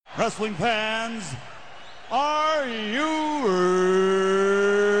Wrestling fans, are you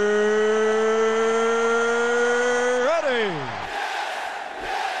ready?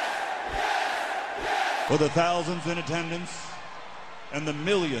 For the thousands in attendance and the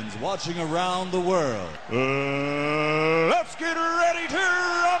millions watching around the world, let's get ready to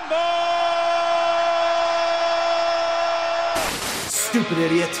rumble! Stupid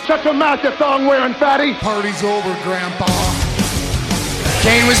idiot. Shut your mouth, you thong-wearing fatty. Party's over, Grandpa.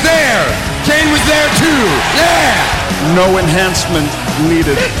 Kane was there. Kane was there too. Yeah. No enhancement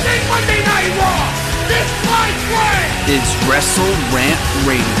needed. This ain't Monday Night Raw. This fight way is Wrestle Rant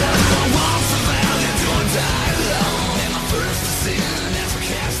Radio.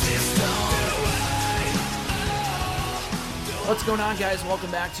 What's going on, guys?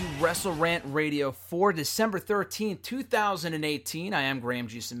 Welcome back to Wrestle Rant Radio for December 13th, 2018. I am Graham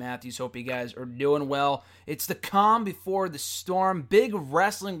Jason Matthews. Hope you guys are doing well. It's the calm before the storm. Big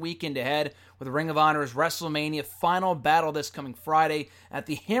wrestling weekend ahead with Ring of Honor's WrestleMania final battle this coming Friday at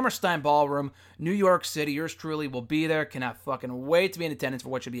the Hammerstein Ballroom, New York City. Yours truly will be there. Cannot fucking wait to be in attendance for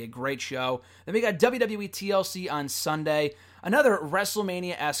what should be a great show. Then we got WWE TLC on Sunday. Another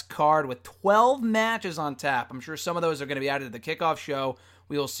WrestleMania-esque card with 12 matches on tap. I'm sure some of those are going to be added to the kickoff show.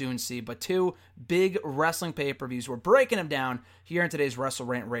 We will soon see. But two big wrestling pay-per-views. We're breaking them down here in today's Wrestle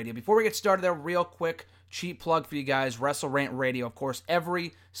Rant Radio. Before we get started, a real quick cheap plug for you guys. Wrestle Rant Radio, of course,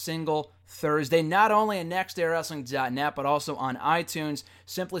 every single Thursday. Not only at nextairwrestling.net, but also on iTunes.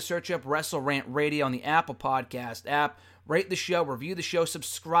 Simply search up Wrestle Rant Radio on the Apple Podcast app. Rate the show, review the show,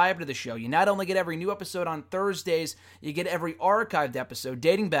 subscribe to the show. You not only get every new episode on Thursdays, you get every archived episode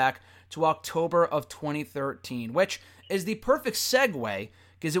dating back to October of 2013, which is the perfect segue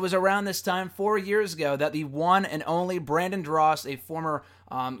because it was around this time 4 years ago that the one and only Brandon Dross, a former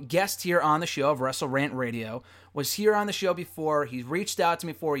guest here on the show of Wrestle Rant Radio, was here on the show before. He reached out to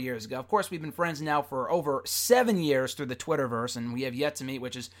me 4 years ago. Of course, we've been friends now for over 7 years through the Twitterverse, and we have yet to meet,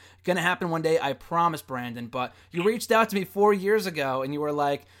 which is going to happen one day, I promise, Brandon. But you reached out to me 4 years ago, and you were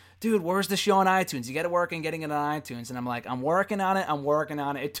like, dude, where's the show on iTunes? You got to work on getting it on iTunes. And I'm like, I'm working on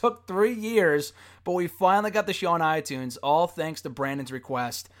it. It took 3 years, but we finally got the show on iTunes, all thanks to Brandon's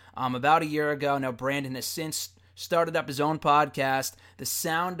request about a year ago. Now, Brandon has since started up his own podcast, The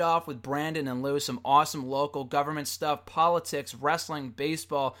Sound Off with Brandon and Lou, some awesome local government stuff, politics, wrestling,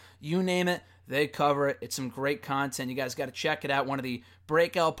 baseball, you name it, they cover it. It's some great content. You guys got to check it out. One of the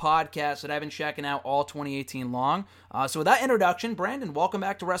breakout podcasts that I've been checking out all 2018 long. So with that introduction, Brandon, welcome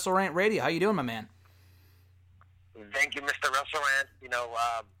back to Wrestle Rant Radio. How you doing, my man? Thank you, Mr. Wrestle Rant.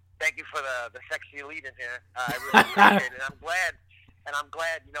 Thank you for the sexy lead in here. I really appreciate it. And I'm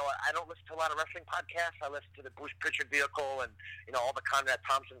glad, I don't listen to a lot of wrestling podcasts. I listen to the Bruce Pritchard vehicle and, all the Conrad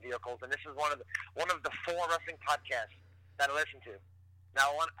Thompson vehicles. And this is one of the 4 wrestling podcasts that I listen to. Now,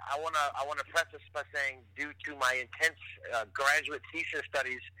 I want to preface by saying, due to my intense graduate thesis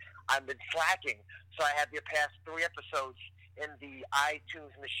studies, I've been slacking. So I have the past 3 episodes in the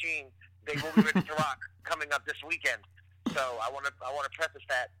iTunes machine. They will be ready to rock coming up this weekend. So I want to preface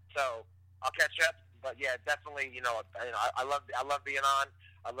that. So I'll catch up. But yeah, definitely, I love being on.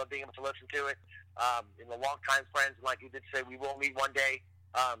 I love being able to listen to it. Long-time friends, like you did say, we will meet one day,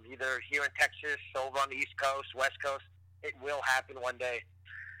 either here in Texas, over on the East Coast, West Coast. It will happen one day.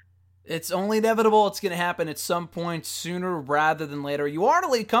 It's only inevitable. It's going to happen at some point sooner rather than later. You are to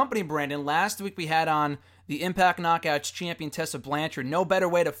lead company, Brandon. Last week we had on the Impact Knockouts champion, Tessa Blanchard. No better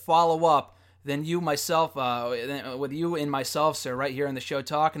way to follow up than you, myself, with you and myself, sir, right here on the show,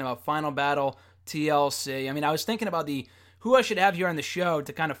 talking about Final Battle TLC. I mean, I was thinking about who I should have here on the show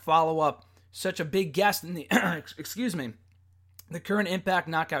to kind of follow up such a big guest in the, the current Impact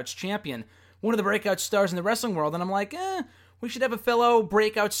Knockouts champion, one of the breakout stars in the wrestling world, and I'm like, we should have a fellow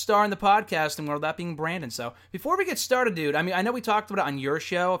breakout star in the podcasting world, that being Brandon. So before we get started, dude, I mean, I know we talked about it on your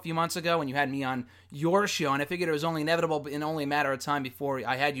show a few months ago when you had me on your show, and I figured it was only inevitable in only a matter of time before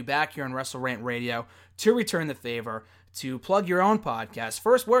I had you back here on Wrestle Rant Radio to return the favor, to plug your own podcast.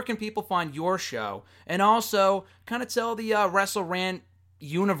 First, where can people find your show? And also, kind of tell the Wrestle Rant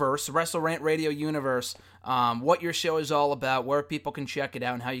universe, Wrestle Rant Radio universe, what your show is all about, where people can check it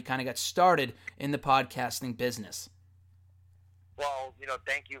out, and how you kind of got started in the podcasting business. Well,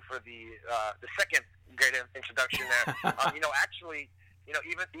 thank you for the second great introduction there. Actually,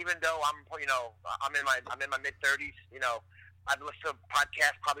 even though I'm in my mid-30s, I've listened to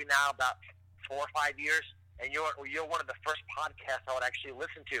podcasts probably now about 4 or 5 years. And you're one of the first podcasts I would actually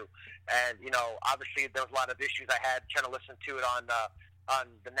listen to. And, obviously there was a lot of issues I had trying to listen to it on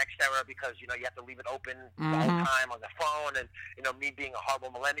the Next Era because, you have to leave it open the whole time on the phone. And, me being a horrible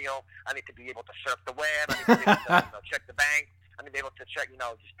millennial, I need to be able to surf the web. I need to be able to check the bank. I mean, able to check,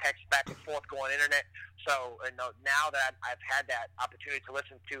 just text back and forth, go on internet. So, now that I've had that opportunity to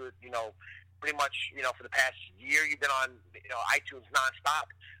listen to, pretty much, for the past year, you've been on, iTunes nonstop.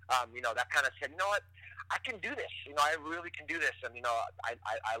 That kind of said, you know what, I can do this. I really can do this. And,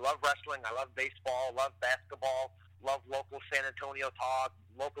 I love wrestling. I love baseball, love basketball, love local San Antonio talk,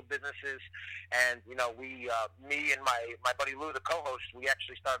 local businesses. And, me and my buddy Lou, the co-host, we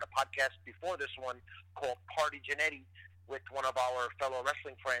actually started a podcast before this one called Party Genetti with one of our fellow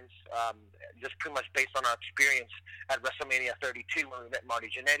wrestling friends, just pretty much based on our experience at WrestleMania 32 when we met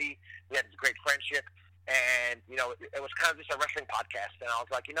Marty Jannetty. We had this great friendship, and, it was kind of just a wrestling podcast. And I was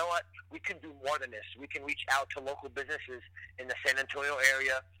like, you know what? We can do more than this. We can reach out to local businesses in the San Antonio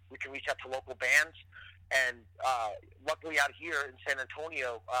area. We can reach out to local bands. And luckily out here in San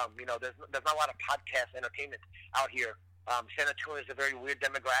Antonio, there's not a lot of podcast entertainment out here. San Antonio is a very weird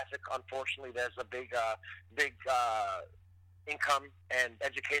demographic. Unfortunately, there's a big income and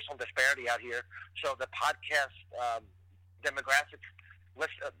educational disparity out here. So the podcast demographic,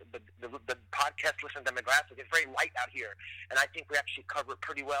 the podcast listen demographic is very light out here, and I think we actually cover it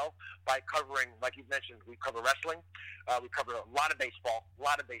pretty well by covering, like you mentioned, we cover wrestling, we cover a lot of baseball.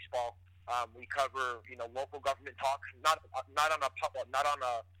 We cover local government talk, not on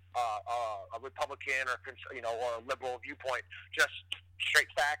a Republican or a liberal viewpoint, just straight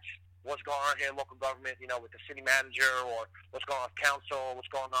facts. What's going on here in local government, with the city manager, or what's going on with council,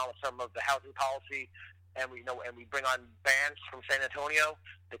 what's going on with some of the housing policy. And we bring on bands from San Antonio.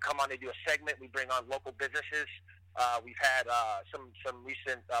 They come on, they do a segment. We bring on local businesses. We've had some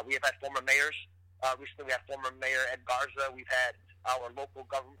recent. We have had former mayors. Recently, we had former Mayor Ed Garza. We've had our local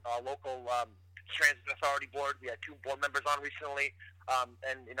transit authority board. We had 2 board members on recently,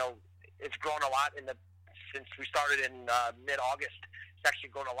 and it's grown a lot since we started in mid-August. It's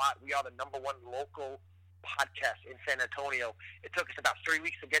actually grown a lot. We are the #1 local podcast in San Antonio. It took us about 3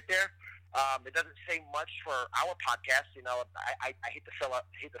 weeks to get there. It doesn't say much for our podcast. I hate to sell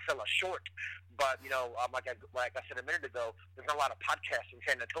us short, but like I said a minute ago, there's not a lot of podcasts in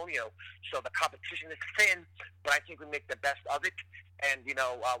San Antonio, so the competition is thin. But I think we make the best of it. And we've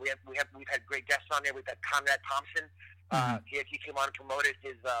had great guests on there. We've had Conrad Thompson. He came on and promoted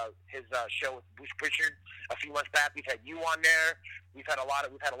his show with Bruce Pritchard a few months back. We've had you on there. We've had a lot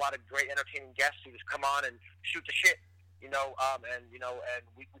of great entertaining guests who just come on and shoot the shit.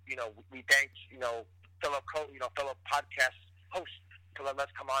 We thank fellow podcast hosts to let us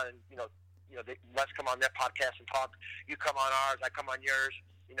come on and let's come on their podcast and talk. You come on ours, I come on yours.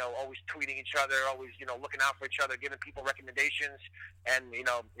 Always tweeting each other, always looking out for each other, giving people recommendations, and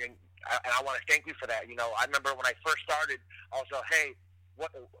I want to thank you for that. I remember when I first started, I was like, hey,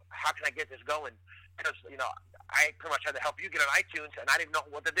 how can I get this going? Because I pretty much had to help you get on iTunes, and I didn't know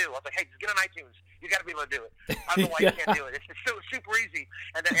what to do. I was like, hey, just get on iTunes. You got to be able to do it. I don't know why you can't do it. It's super easy.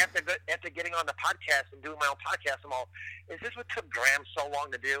 And then after getting on the podcast and doing my own podcast, I'm all, is this what took Graham so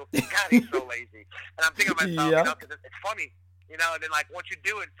long to do? God, he's so lazy. And I'm thinking to myself, because it's funny. And then, once you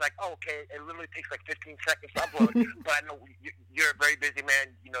do it, it's like, oh, okay, it literally takes 15 seconds to upload. But I know you're a very busy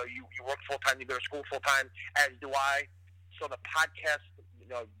man. You work full-time, you go to school full-time, as do I. So the podcast,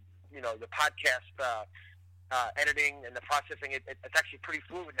 the podcast editing and the processing, it's actually pretty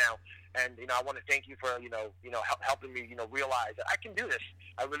fluid now. And, I want to thank you for, helping me, realize that I can do this.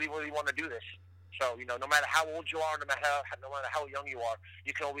 I really, really want to do this. So, no matter how old you are, no matter how young you are,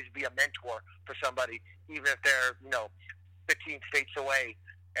 you can always be a mentor for somebody, even if they're, 15 states away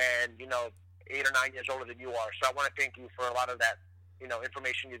and 8 or 9 years older than you are. So I want to thank you for a lot of that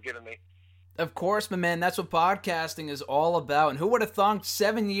information you've given me. Of course, my man, that's what podcasting is all about. And who would have thought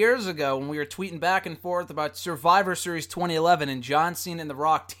 7 years ago when we were tweeting back and forth about Survivor Series 2011 and John Cena and The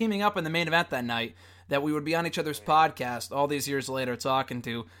Rock teaming up in the main event that night, that we would be on each other's podcast all these years later talking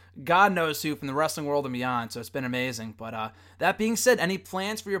to God knows who from the wrestling world and beyond. So it's been amazing. But that being said, any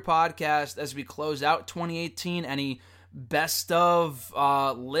plans for your podcast as we close out 2018? Any best of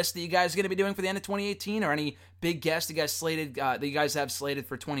list that you guys are going to be doing for the end of 2018, or any big guests you guys have slated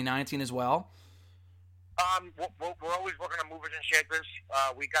for 2019 as well? We're always working on movers and shakers.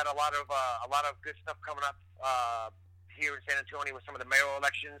 We got a lot of good stuff coming up here in San Antonio with some of the mayoral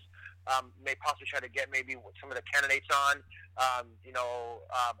elections. May possibly try to get maybe some of the candidates on.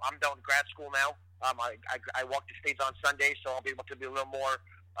 I'm done with grad school now. I walk the stage on Sunday, so I'll be able to be a little more.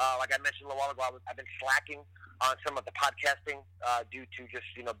 Like I mentioned a little while ago, I've been slacking on some of the podcasting due to just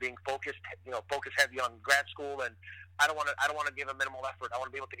being focused heavy on grad school, and I don't want to give a minimal effort. I want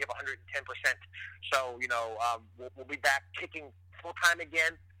to be able to give 110%. So we'll be back kicking full time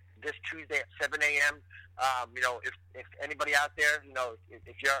again this Tuesday at 7 a.m. If anybody out there,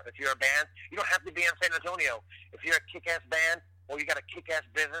 if you're a band, you don't have to be in San Antonio. If you're a kick-ass band, or you got a kick-ass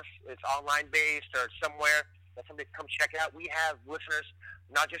business, it's online-based or somewhere that somebody can come check it out. We have listeners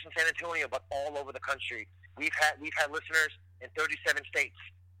not just in San Antonio, but all over the country. We've had listeners in 37 states.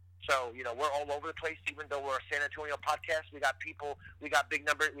 So, you know, we're all over the place. Even though we're a San Antonio podcast, we got big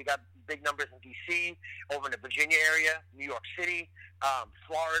numbers in D.C., over in the Virginia area, New York City,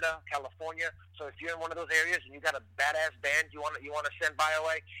 Florida, California. So if you're in one of those areas and you got a badass band you want to send by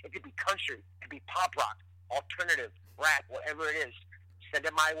away, it could be country, it could be pop rock, alternative, rap, whatever it is. Send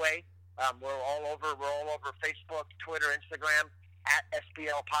it my way. We're all over Facebook, Twitter, Instagram at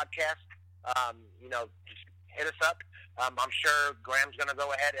SPL Podcast. You know, just hit us up. I'm sure Graham's going to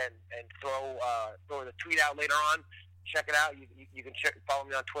go ahead and throw the tweet out later on. Check it out. You can follow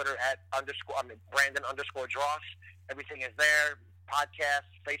me on Twitter at Brandon_Dross. Everything is there.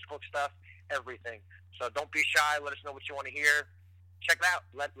 Podcasts, Facebook stuff, everything. So don't be shy. Let us know what you want to hear. Check it out.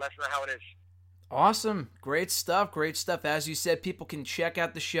 Let us know how it is. Awesome. Great stuff. As you said, people can check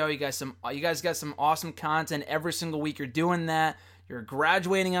out the show. You guys got some awesome content every single week. You're doing that. You're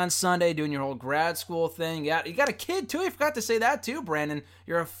graduating on Sunday, doing your whole grad school thing. You got a kid, too. I forgot to say that, too, Brandon.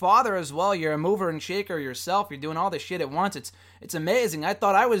 You're a father as well. You're a mover and shaker yourself. You're doing all this shit at once. It's amazing. I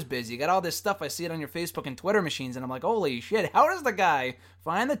thought I was busy. You got all this stuff. I see it on your Facebook and Twitter machines, and I'm like, holy shit. How does the guy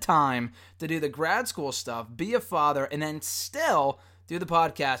find the time to do the grad school stuff, be a father, and then still do the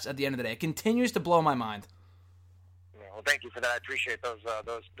podcast at the end of the day? It continues to blow my mind. Well, thank you for that. I appreciate those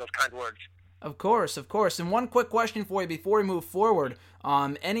kind words. Of course. And one quick question for you before we move forward.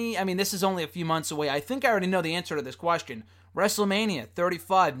 This is only a few months away. I think I already know the answer to this question. WrestleMania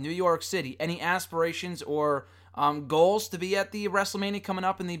 35, New York City. Any aspirations or goals to be at the WrestleMania coming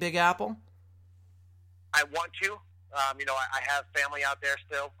up in the Big Apple? I want to. I have family out there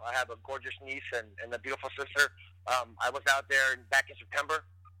still. I have a gorgeous niece and a beautiful sister. I was out there back in September.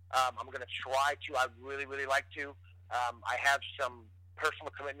 I'm going to try to. I really, really like to. I have some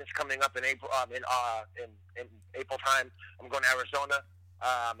personal commitments coming up in April. In April time, I'm going to Arizona,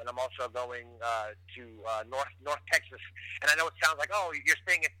 and I'm also going to North Texas. And I know it sounds like, oh, you're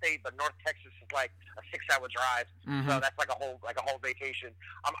staying in state, but North Texas is like a 6-hour drive, so that's like a whole vacation.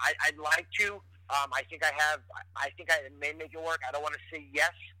 I'd like to. I think I may make it work. I don't want to say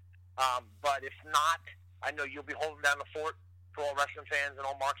yes, but if not, I know you'll be holding down the fort for all wrestling fans and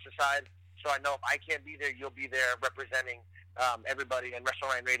all marks aside. So I know if I can't be there, you'll be there representing everybody in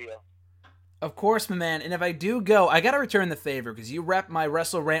WrestleRant Radio. Of course, my man. And if I do go, I got to return the favor because you rep my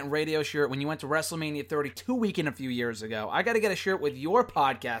WrestleRant Radio shirt when you went to WrestleMania 32 weekend a few years ago. I got to get a shirt with your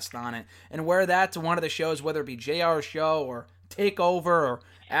podcast on it and wear that to one of the shows, whether it be JR's show or Takeover or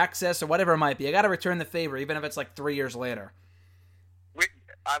Access or whatever it might be. I got to return the favor, even if it's like 3 years later.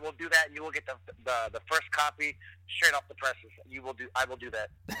 I will do that, and you will get the first copy straight off the presses. I will do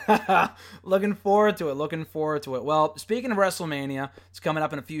that. Looking forward to it. Well, speaking of WrestleMania, it's coming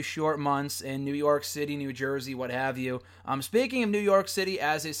up in a few short months in New York City, New Jersey, what have you. Speaking of New York City,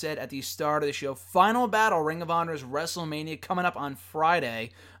 as I said at the start of the show, Final Battle, Ring of Honor's WrestleMania coming up on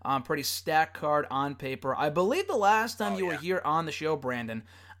Friday. Pretty stacked card on paper. I believe the last time you were here on the show, Brandon,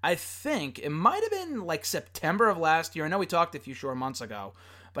 I think it might have been like September of last year. I know we talked a few short months ago,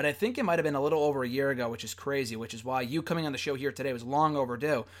 but I think it might have been a little over a year ago, which is crazy, which is why you coming on the show here today was long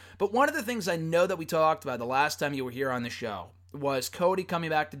overdue. But one of the things I know that we talked about the last time you were here on the show was Cody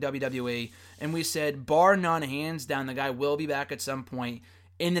coming back to WWE, and we said, bar none, hands down, the guy will be back at some point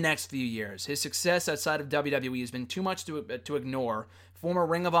in the next few years. His success outside of WWE has been too much to ignore. Former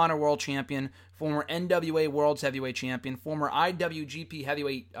Ring of Honor World Champion, former NWA World's Heavyweight Champion, former IWGP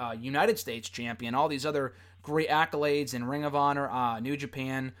Heavyweight United States Champion, all these other great accolades in Ring of Honor, New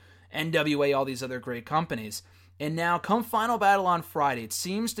Japan, NWA, all these other great companies. And now, come Final Battle on Friday, it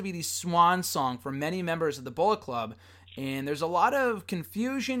seems to be the swan song for many members of the Bullet Club, and there's a lot of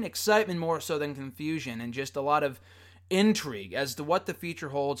confusion, excitement more so than confusion, and just a lot of intrigue as to what the future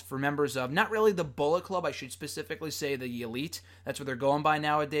holds for members of, not really the Bullet Club, I should specifically say the Elite, that's what they're going by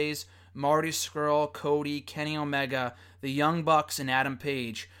nowadays, Marty Scurll, Cody, Kenny Omega, the Young Bucks, and Adam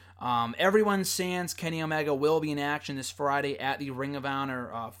Page. Everyone sans Kenny Omega will be in action this Friday at the Ring of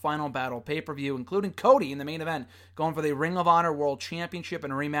Honor Final Battle pay-per-view, including Cody in the main event, going for the Ring of Honor World Championship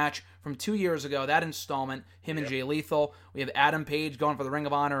and a rematch from 2 years ago, that installment, him and Jay Lethal. We have Adam Page going for the Ring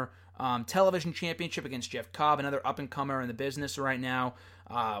of Honor Television Championship against Jeff Cobb, another up-and-comer in the business right now.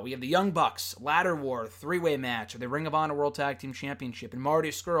 We have the Young Bucks, Ladder War, three-way match, the Ring of Honor World Tag Team Championship, and Marty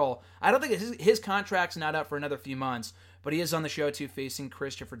Scurll. I don't think his contract's not up for another few months, but he is on the show too, facing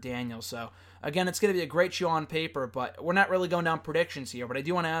Christopher Daniels. So, again, it's going to be a great show on paper, but we're not really going down predictions here, but I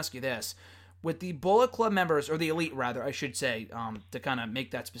do want to ask you this. With the Bullet Club members, or the Elite rather, I should say, to kind of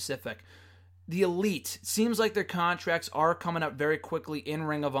make that specific, The Elite, seems like their contracts are coming up very quickly in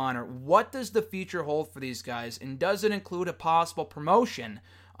Ring of Honor. What does the future hold for these guys, and does it include a possible promotion?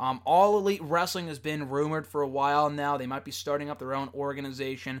 All Elite Wrestling has been rumored for a while now. They might be starting up their own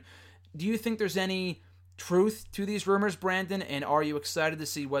organization. Do you think there's any truth to these rumors, Brandon? And are you excited to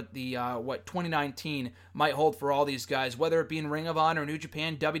see what 2019 might hold for all these guys, whether it be in Ring of Honor, New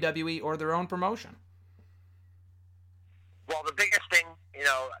Japan, WWE, or their own promotion? Well, the biggest thing,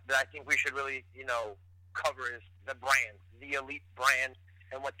 that I think we should really, cover is the brand, the Elite brand,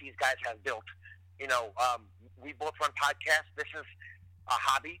 and what these guys have built. We both run podcasts. This is a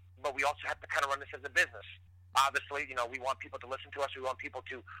hobby, but we also have to kind of run this as a business. Obviously, we want people to listen to us. We want people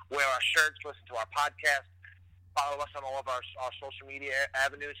to wear our shirts, listen to our podcast, follow us on all of our social media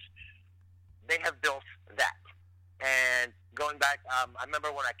avenues. They have built that. And going back, I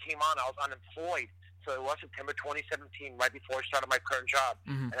remember when I came on, I was unemployed. So it was September 2017, right before I started my current job.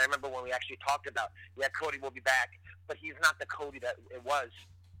 Mm-hmm. And I remember when we actually talked about, Cody will be back, but he's not the Cody that it was,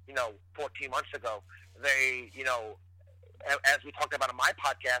 14 months ago. They, as we talked about on my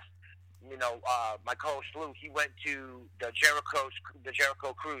podcast, my co-host Lou, he went to the Jericho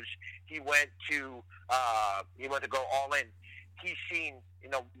Cruise. He went to go all in. He's seen,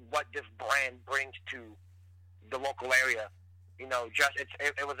 what this brand brings to the local area. He said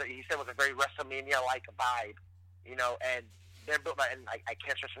it was a very WrestleMania-like vibe, and they're built, and I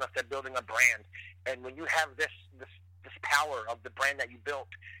can't stress enough, they're building a brand. And when you have this power of the brand that you built,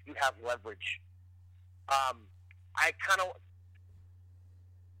 you have leverage. I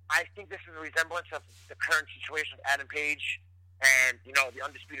think this is a resemblance of the current situation with Adam Page and, the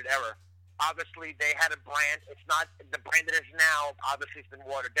Undisputed Era. Obviously, they had a brand. It's not the brand that it is now. Obviously, it's been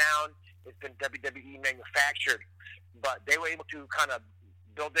watered down. It's been WWE manufactured. But they were able to kind of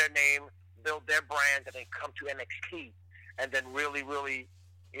build their name, build their brand, and then come to NXT and then really, really,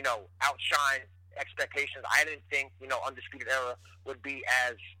 outshine expectations. I didn't think, Undisputed Era would be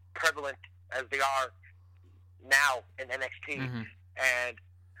as prevalent as they are now in NXT. Mm-hmm. And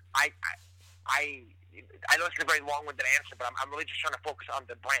I know it's a very long-winded answer, but I'm really just trying to focus on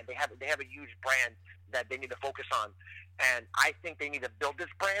the brand. They have a huge brand that they need to focus on, and I think they need to build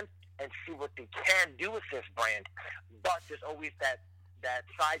this brand and see what they can do with this brand. But there's always that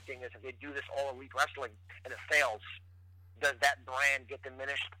side thing is if they do this All Elite Wrestling and it fails, does that brand get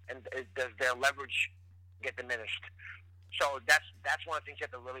diminished, and does their leverage get diminished? So that's one of the things you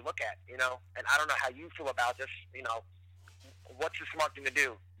have to really look at, And I don't know how you feel about this, What's the smart thing to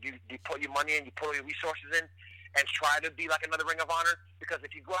do? Do you put your money in, you put all your resources in, and try to be like another Ring of Honor? Because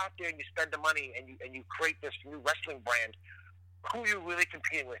if you go out there and you spend the money and you create this new wrestling brand, who are you really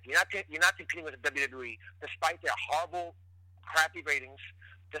competing with? You're not competing with the WWE, despite their horrible, crappy ratings,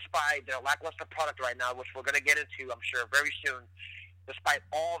 despite their lackluster product right now, which we're going to get into, I'm sure, very soon. Despite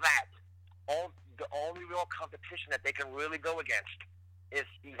all that, the only real competition that they can really go against is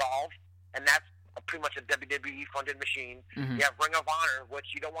Evolve, and that's pretty much a WWE-funded machine. Mm-hmm. You have Ring of Honor,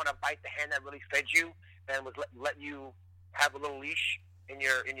 which you don't want to bite the hand that really fed you and was let you have a little leash in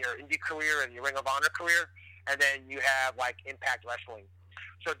your indie career and your Ring of Honor career. And then you have, Impact Wrestling.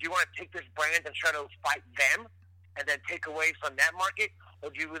 So do you want to take this brand and try to fight them and then take away from that market?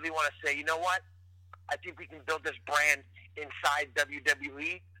 Or do you really want to say, you know what? I think we can build this brand inside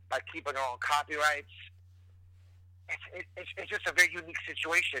WWE by keeping our own copyrights. It's just a very unique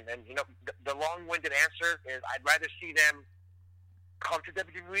situation. And, the long-winded answer is I'd rather see them come to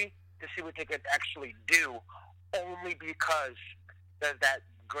WWE to see what they could actually do, only because there's that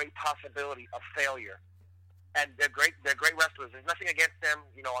great possibility of failure. And they're great wrestlers. There's nothing against them,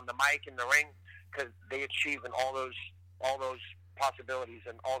 on the mic, in the ring, because they achieve in all those possibilities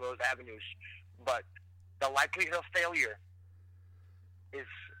and all those avenues. But the likelihood of failure is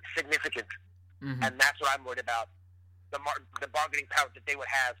significant. Mm-hmm. And that's what I'm worried about. The bargaining power that they would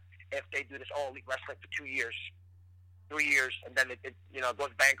have if they do this All Elite Wrestling for 2 years, 3 years, and then it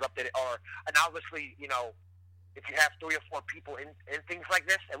goes bankrupt. And obviously, if you have 3 or 4 people in things like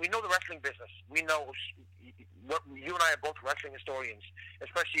this, and we know the wrestling business, we know you and I are both wrestling historians,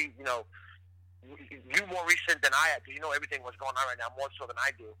 especially, you more recent than I am, because you know everything what's going on right now more so than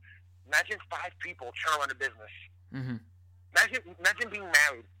I do. Imagine 5 people trying to run a business. Mm-hmm. Imagine being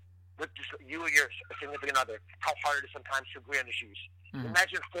married with just you or your significant other, how hard it is sometimes to agree on issues. Mm-hmm.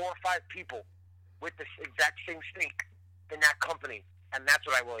 Imagine 4 or 5 people with the exact same stink in that company, and that's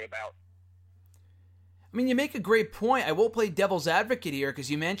what I worry about. I mean, you make a great point. I will play devil's advocate here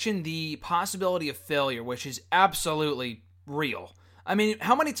because you mentioned the possibility of failure, which is absolutely real. I mean,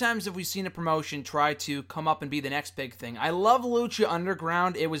 how many times have we seen a promotion try to come up and be the next big thing? I love Lucha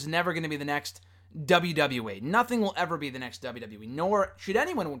Underground. It was never going to be the next WWE. Nothing will ever be the next WWE, nor should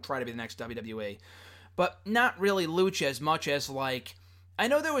anyone try to be the next WWE. But not really Lucha as much as, like, I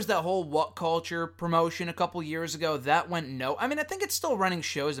know there was that whole What Culture promotion a couple years ago. That went no. I mean, I think it's still running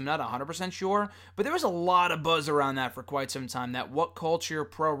shows. I'm not 100% sure. But there was a lot of buzz around that for quite some time. That What Culture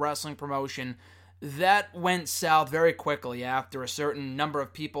pro wrestling promotion, that went south very quickly after a certain number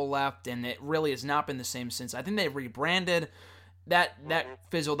of people left. And it really has not been the same since. I think they rebranded. That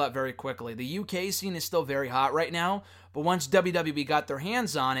fizzled up very quickly. The UK scene is still very hot right now. But once WWE got their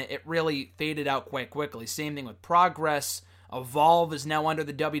hands on it, it really faded out quite quickly. Same thing with Progress. Evolve is now under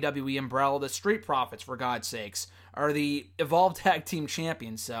the WWE umbrella. The Street Profits, for God's sakes, are the Evolve Tag Team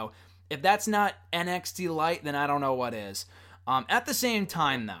Champions. So if that's not NXT Light, then I don't know what is. At the same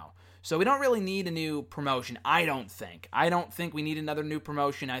time, though, so we don't really need a new promotion, I don't think. I don't think we need another new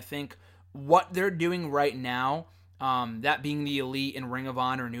promotion. I think what they're doing right now, that being the Elite and Ring of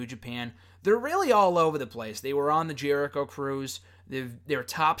Honor, New Japan, they're really all over the place. They were on the Jericho Cruise. They're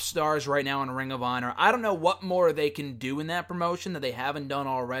top stars right now in Ring of Honor. I don't know what more they can do in that promotion that they haven't done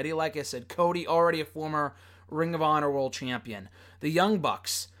already. Like I said, Cody, already a former Ring of Honor world champion. The Young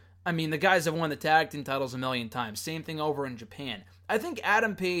Bucks, I mean, the guys have won the tag team titles a million times. Same thing over in Japan. I think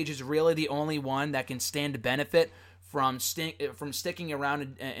Adam Page is really the only one that can stand to benefit from sticking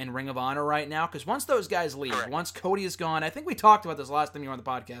around in Ring of Honor right now, because once those guys leave, once Cody is gone, I think we talked about this last time you were on the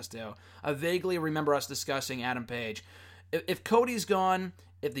podcast too. I vaguely remember us discussing Adam Page. If Cody's gone,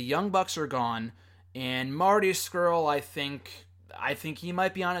 if the Young Bucks are gone, and Marty Scurll, I think he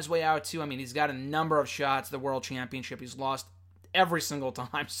might be on his way out too. I mean, he's got a number of shots at the World Championship. He's lost every single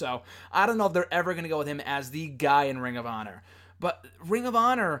time, so I don't know if they're ever going to go with him as the guy in Ring of Honor. But Ring of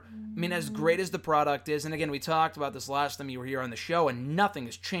Honor, I mean, as great as the product is, and again, we talked about this last time you were here on the show, and nothing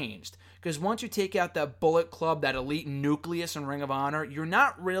has changed. Because once you take out that Bullet Club, that elite nucleus in Ring of Honor, you're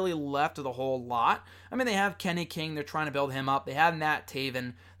not really left with a whole lot. I mean, they have Kenny King, they're trying to build him up. They have Matt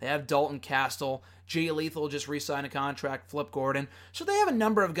Taven, they have Dalton Castle, Jay Lethal just re-signed a contract, Flip Gordon. So they have a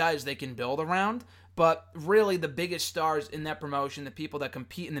number of guys they can build around. But really, the biggest stars in that promotion, the people that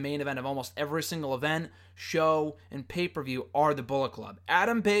compete in the main event of almost every single event, show, and pay-per-view are the Bullet Club.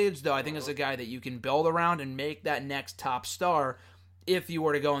 Adam Page, though, I think is a guy that you can build around and make that next top star if you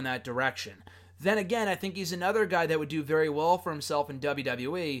were to go in that direction. Then again, I think he's another guy that would do very well for himself in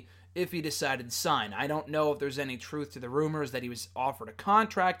WWE if he decided to sign. I don't know if there's any truth to the rumors that he was offered a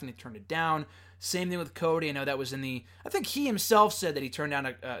contract and he turned it down. Same thing with Cody. I know that was I think he himself said that he turned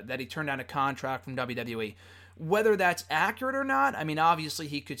down a contract from WWE. Whether that's accurate or not, I mean, obviously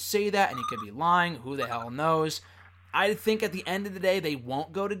he could say that and he could be lying. Who the hell knows? I think at the end of the day, they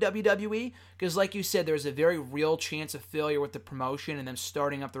won't go to WWE because, like you said, there's a very real chance of failure with the promotion and them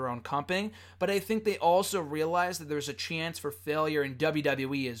starting up their own company. But I think they also realize that there's a chance for failure in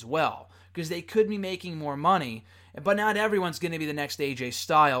WWE as well because they could be making more money. But not everyone's going to be the next AJ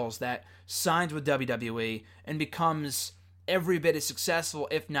Styles that signs with WWE and becomes every bit as successful,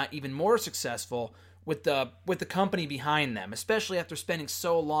 if not even more successful, with the company behind them, especially after spending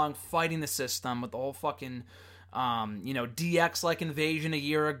so long fighting the system with the whole fucking DX-like invasion a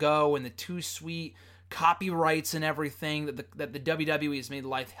year ago and the Too Sweet copyrights and everything that the WWE has made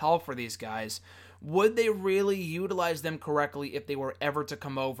life hell for these guys. Would they really utilize them correctly if they were ever to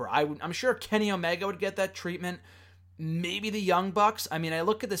come over? I'm sure Kenny Omega would get that treatment. Maybe the Young Bucks. I mean, I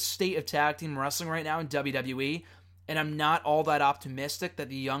look at the state of tag team wrestling right now in WWE, and I'm not all that optimistic that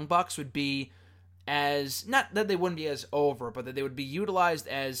the Young Bucks would be not that they wouldn't be as over, but that they would be utilized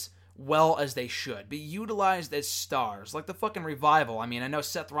as well as they should. Be utilized as stars, like the fucking Revival. I mean, I know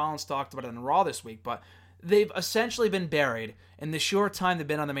Seth Rollins talked about it on Raw this week, but they've essentially been buried in the short time they've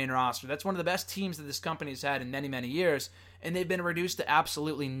been on the main roster. That's one of the best teams that this company's had in many, many years, and they've been reduced to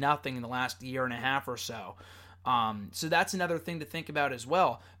absolutely nothing in the last year and a half or so. So that's another thing to think about as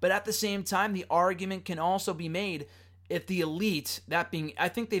well. But at the same time, the argument can also be made if the Elite, I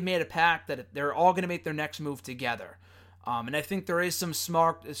think they've made a pact that they're all going to make their next move together. And I think there is some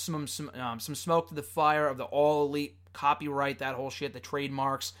smoke to the fire of the All Elite copyright, that whole shit, the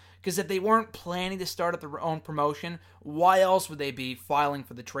trademarks. Because if they weren't planning to start up their own promotion, why else would they be filing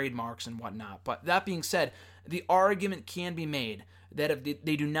for the trademarks and whatnot? But that being said, the argument can be made that if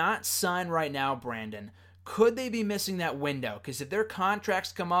they do not sign right now, Brandon, could they be missing that window? Because if their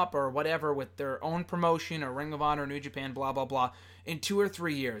contracts come up or whatever with their own promotion or Ring of Honor, New Japan, blah, blah, blah, in 2 or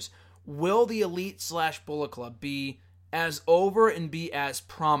 3 years, will the Elite/Bullet Club be as over and be as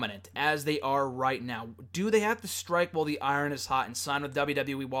prominent as they are right now? Do they have to strike while the iron is hot and sign with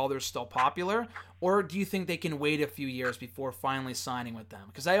WWE while they're still popular? Or do you think they can wait a few years before finally signing with them?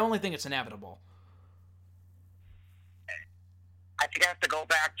 Because I only think it's inevitable. I think I have to go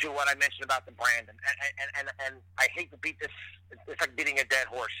back to what I mentioned about the brand, and I hate to beat this. It's like beating a dead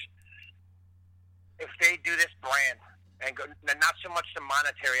horse. If they do this brand, and not so much the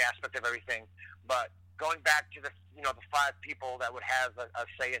monetary aspect of everything, but going back to the 5 people that would have a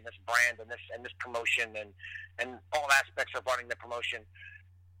say in this brand and this promotion and all aspects of running the promotion,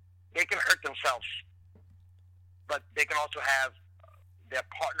 they can hurt themselves, but they can also have their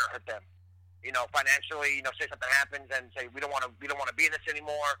partner hurt them. Financially, say something happens and say we don't want to be in this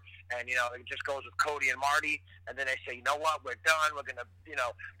anymore, and it just goes with Cody and Marty, and then they say, you know what, we're done. We're gonna,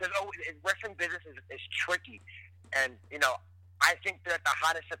 there's always, wrestling business is tricky, and I think they're at the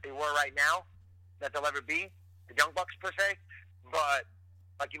hottest that they were right now, that they'll ever be, the Young Bucks per se. But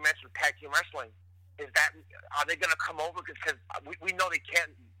like you mentioned, tag team wrestling, are they gonna come over? Because we know they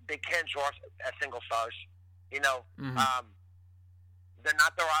can't draw us as single stars, Mm-hmm. They're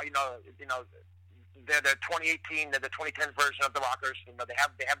not the they're the 2018, they're the 2010 version of the Rockers. They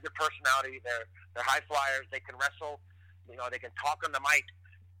have their personality. They're high flyers. They can wrestle. They can talk on the mic,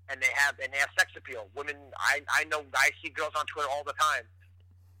 and they have sex appeal. Women, I know, I see girls on Twitter all the time.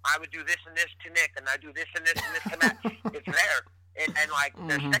 I would do this and this to Nick, and I do this and this and this to Matt. It's there, and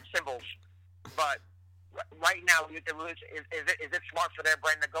they're sex symbols. But right now, is it smart for their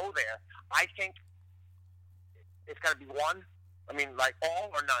brand to go there? I think it's got to be one. I mean, like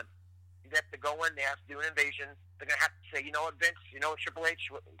all or none. They have to go in. They have to do an invasion. They're going to have to say, you know what, Vince? You know what, Triple H,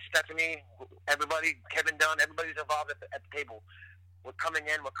 Stephanie, everybody, Kevin Dunn, everybody's involved at the table. We're coming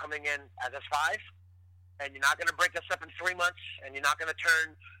in as a 5, and you're not going to break us up in 3 months, and you're not going to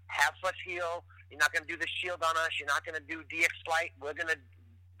turn half us heel. You're not going to do the Shield on us. You're not going to do DX Flight. We're going to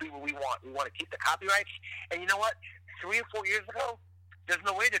do what we want. We want to keep the copyrights. And you know what? 3 or 4 years ago, there's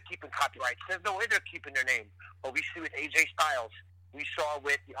no way they're keeping copyrights. There's no way they're keeping their name. But we see with AJ Styles. We saw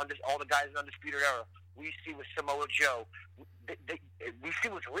with all the guys in Undisputed Era. We see with Samoa Joe. We see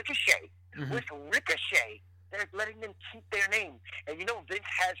with Ricochet. Mm-hmm. With Ricochet, they're letting them keep their name. And Vince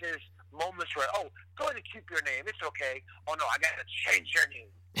has his moments where, go ahead and keep your name. It's okay. Oh, no, I got to change your name.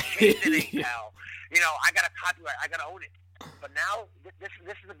 Change the name now. I got to copyright. I got to own it. But now, this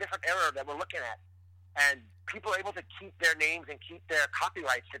is a different era that we're looking at. And people are able to keep their names and keep their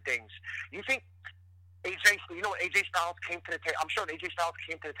copyrights to things. You think AJ Styles came to the table? I'm sure AJ Styles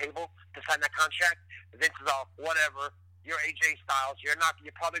came to the table to sign that contract. Vince is all, whatever. You're AJ Styles. You're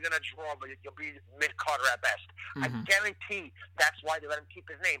probably going to draw, but you'll be mid-Carter at best. Mm-hmm. I guarantee that's why they let him keep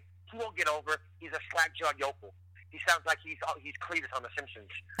his name. He won't get over. He's a slack-jawed yokel. He sounds like he's Cletus on The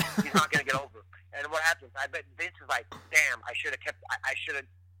Simpsons. He's not going to get over. And what happens? I bet Vince is like, damn, I should have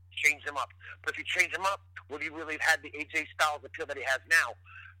changed him up. But if you change him up, would he really have had the AJ Styles appeal that he has now?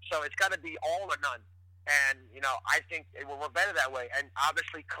 So it's got to be all or none. And, I think we're better that way. And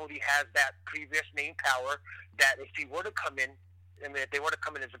obviously Cody has that previous name power that if he were to come in, if they were to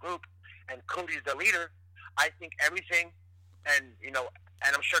come in as a group and Cody's the leader, I think everything, and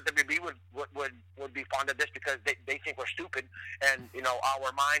I'm sure WWE would be fond of this because they think we're stupid and,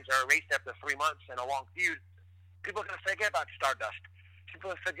 our minds are erased after 3 months and a long feud. People are going to forget about Stardust.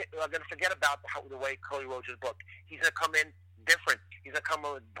 People are going to forget about the way Cody Rhodes is booked. He's going to come in different. He's going to come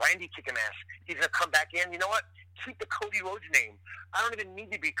in with Brandy kicking ass. He's going to come back in. You know what? Keep the Cody Rhodes name. I don't even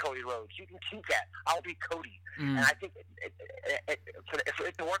need to be Cody Rhodes. You can keep that. I'll be Cody. Mm. And I think for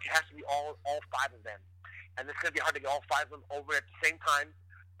it to work, it has to be all 5 of them. And it's going to be hard to get all 5 of them over at the same time.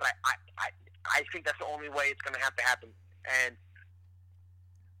 But I think that's the only way it's going to have to happen. And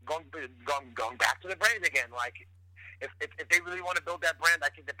going back to the brand again, like if they really want to build that brand, I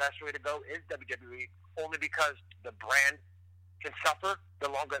think the best way to go is WWE, only because the brand can suffer the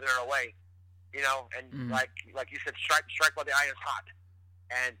longer they're away. And like you said, strike while the iron's hot.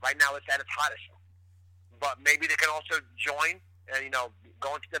 And right now it's at its hottest. But maybe they can also join and,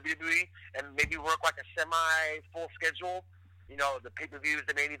 go into WWE and maybe work like a semi-full schedule. The pay-per-views,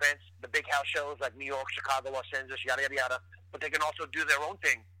 the main events, the big house shows like New York, Chicago, Los Angeles, yada, yada, yada. But they can also do their own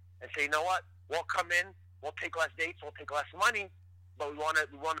thing and say, you know what? We'll come in, we'll take less dates, we'll take less money, but we want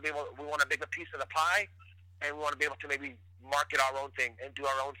a bigger piece of the pie, and we want to be able to maybe market our own thing and do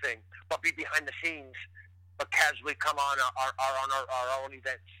our own thing, but be behind the scenes, but casually come on our own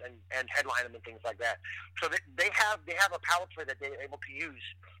events and headline them and things like that. So they have a power play that they're able to use.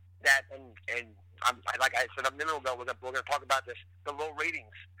 That and like I said a minute ago, we're going to talk about this. The low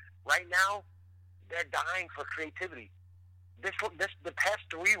ratings right now, they're dying for creativity. The past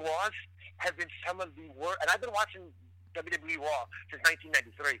 3 Raws have been some of the worst, and I've been watching WWE Raw since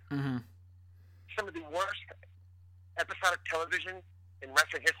 1993. Mm-hmm. Some of the worst episodic television in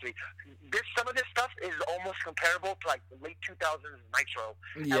wrestling history. Some of this stuff is almost comparable to like the late 2000s Nitro.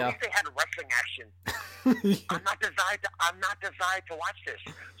 Yeah. At least they had wrestling action. I'm not designed to watch this.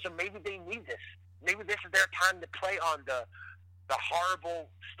 So maybe they need this. Maybe this is their time to play on the horrible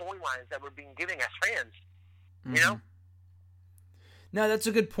storylines that we're being given as fans. Mm-hmm. You know? No, that's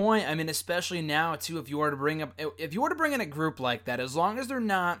a good point. I mean, especially now too, if you were to bring in a group like that, as long as they're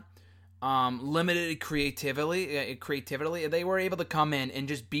not limited creatively, they were able to come in and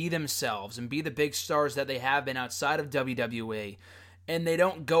just be themselves and be the big stars that they have been outside of WWE. And they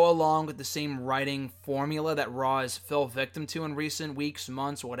don't go along with the same writing formula that Raw has fell victim to in recent weeks,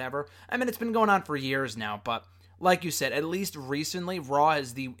 months, whatever. I mean, it's been going on for years now, but like you said, at least recently, Raw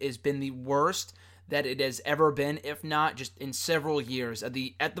has been the worst that it has ever been, if not just in several years. At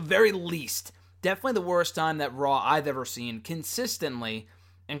the very least, definitely the worst time that Raw I've ever seen consistently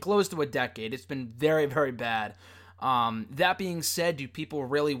and close to a decade. It's been very, very bad. That being said, do people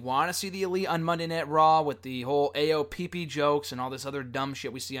really want to see the Elite on Monday Night Raw with the whole AOPP jokes and all this other dumb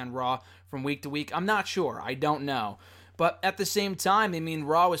shit we see on Raw from week to week? I'm not sure. I don't know. But at the same time, I mean,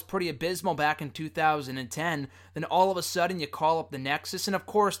 Raw was pretty abysmal back in 2010. Then all of a sudden, you call up the Nexus, and of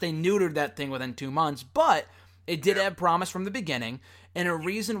course, they neutered that thing within 2 months. But it did have promise from the beginning, and a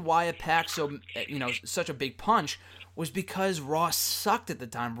reason why it packed such a big punch was because Raw sucked at the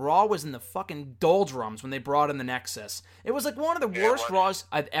time. Raw was in the fucking doldrums when they brought in the Nexus. It was like one of the worst Raws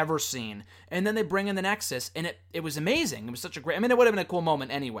I've ever seen. And then they bring in the Nexus, and it was amazing. It was such a great... I mean, it would have been a cool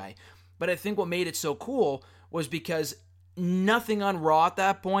moment anyway. But I think what made it so cool was because nothing on Raw at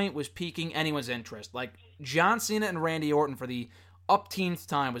that point was piquing anyone's interest. Like, John Cena and Randy Orton for the upteenth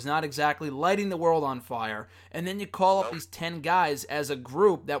time was not exactly lighting the world on fire. And then you call up these 10 guys as a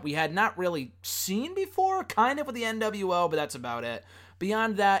group that we had not really seen before, kind of with the NWO, but that's about it.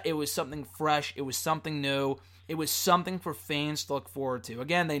 Beyond that, it was something fresh. It was something new. It was something for fans to look forward to.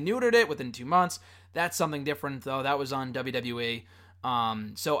 Again, they neutered it within 2 months. That's something different, though. That was on WWE.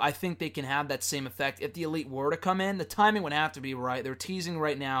 So I think they can have that same effect. If the Elite were to come in, the timing would have to be right. They're teasing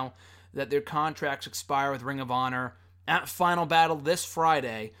right now that their contracts expire with Ring of Honor at Final Battle this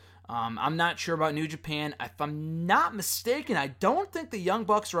Friday. I'm not sure about New Japan. If I'm not mistaken, I don't think the Young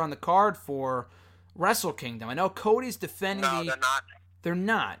Bucks are on the card for Wrestle Kingdom. I know Cody's defending No, they're not. They're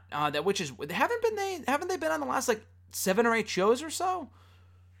not. Haven't they been on the last like 7 or 8 shows or so?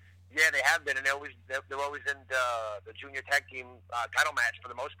 Yeah, they have been, and they're always in the junior tag team title match for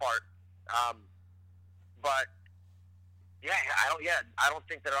the most part. But yeah, I don't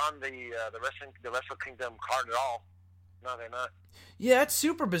think they're on the Wrestle Kingdom card at all. No, they're not. Yeah, it's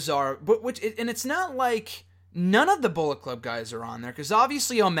super bizarre. But it's not like none of the Bullet Club guys are on there, because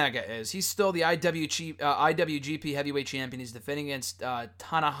obviously Omega is. He's still the IWGP Heavyweight Champion. He's defending against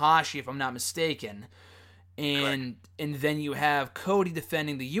Tanahashi, if I'm not mistaken. And then you have Cody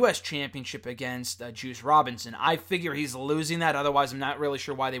defending the U.S. Championship against Juice Robinson. I figure he's losing that. Otherwise, I'm not really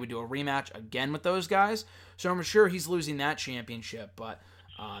sure why they would do a rematch again with those guys. So I'm sure he's losing that championship. But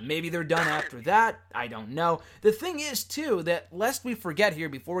maybe they're done after that. I don't know. The thing is, too, that lest we forget here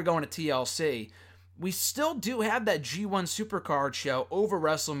before we go into TLC, we still do have that G1 Supercard show over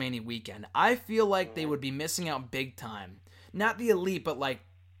WrestleMania weekend. I feel like they would be missing out big time. Not the Elite, but like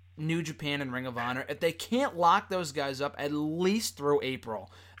New Japan and Ring of Honor, if they can't lock those guys up at least through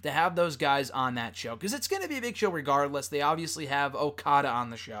April to have those guys on that show, because it's going to be a big show regardless. They obviously have Okada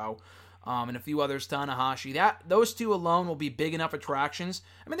on the show, and a few others, Tanahashi. Those two alone will be big enough attractions.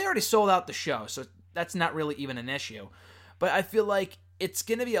 I mean, they already sold out the show, so that's not really even an issue. But I feel like it's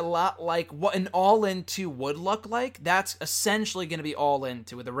going to be a lot like what an All In 2 would look like. That's essentially going to be All In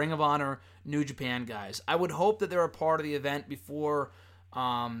 2 with the Ring of Honor, New Japan guys. I would hope that they're a part of the event before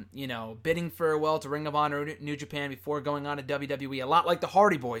bidding farewell to Ring of Honor, New Japan before going on to WWE. A lot like the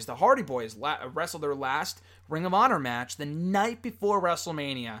Hardy Boys. The Hardy Boys wrestled their last Ring of Honor match the night before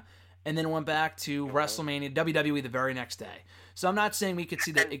WrestleMania, and then went back to WrestleMania, WWE the very next day. So I'm not saying we could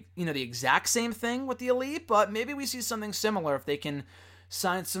see the exact same thing with the Elite, but maybe we see something similar if they can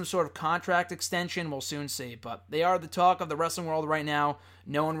sign some sort of contract extension. We'll soon see. But they are the talk of the wrestling world right now.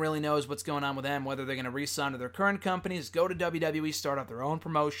 No one really knows what's going on with them, whether they're going to re-sign to their current companies, go to WWE, start up their own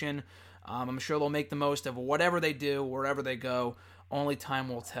promotion. I'm sure they'll make the most of whatever they do, wherever they go. Only time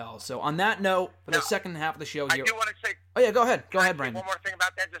will tell. So on that note, for the second half of the show here... I do want to say... Oh, yeah, go ahead. Go ahead, Brandon. One more thing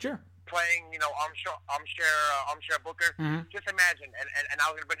about that. Just sure. Playing, armchair booker. Mm-hmm. Just imagine, and I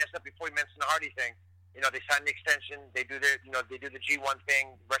was going to bring this up before you mentioned the Hardy thing. They signed the extension. They do the G1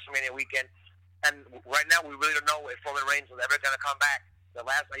 thing, WrestleMania weekend. And right now, we really don't know if Roman Reigns is ever going to come back. The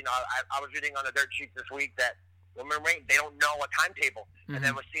last, I was reading on the dirt sheet this week that Roman Reigns, they don't know a timetable. Mm-hmm. And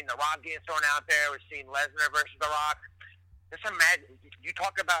then we're seeing The Rock getting thrown out there. We're seeing Lesnar versus The Rock. Just imagine, you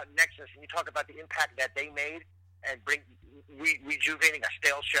talk about Nexus and you talk about the impact that they made and rejuvenating a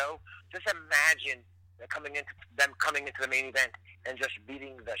stale show. Just imagine coming into the main event and just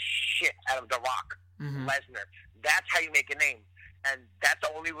beating the shit out of The Rock, Lesnar. That's how you make a name, and that's the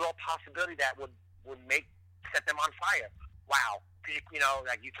only real possibility that would set them on fire. Wow, you know,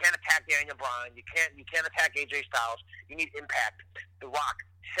 like you can't attack Daniel Bryan, you can't attack AJ Styles. You need impact. The Rock,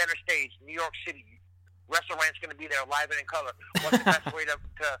 center stage, New York City. WrestleRant's going to be there live and in color. What's the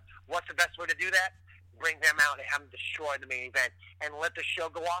best way to do that? Bring them out and have them destroy the main event and let the show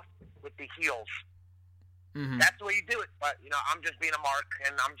go off with the heels. That's the way you do it. But, you know, I'm just being a mark,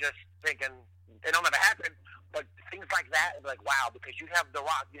 and I'm just thinking it'll never happen. But things like that, like, wow, because you have The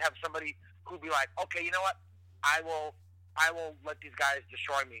Rock, you have somebody who'd be like, okay, you know what? I will let these guys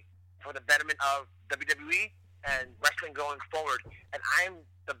destroy me for the betterment of WWE and wrestling going forward. And I'm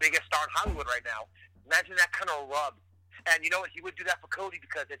the biggest star in Hollywood right now. Imagine that kind of rub. And you know what? He would do that for Cody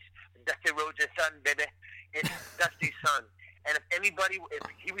because it's Dusty Rhodes' son, baby. It's Dusty's son. And if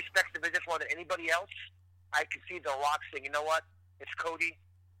he respects the business more than anybody else, I can see The Rock saying, you know what? It's Cody.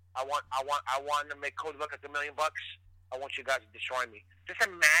 I want to make Cody look like $1 million. I want you guys to destroy me. Just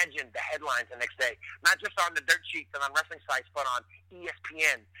imagine the headlines the next day. Not just on the dirt sheets and on wrestling sites, but on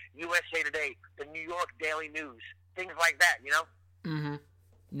ESPN, USA Today, the New York Daily News, things like that, you know?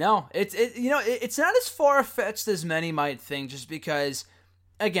 No, it's not as far-fetched as many might think, just because,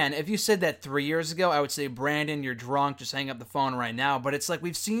 again, if you said that 3 years ago, I would say, Brandon, you're drunk, just hang up the phone right now. But it's like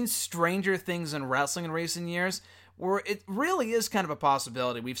we've seen stranger things in wrestling in recent years where it really is kind of a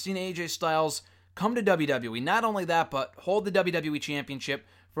possibility. We've seen AJ Styles come to WWE. Not only that, but hold the WWE Championship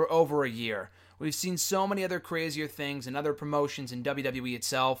for over a year. We've seen so many other crazier things and other promotions in WWE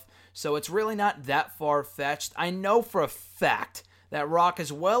itself, so it's really not that far-fetched. I know for a fact that Rock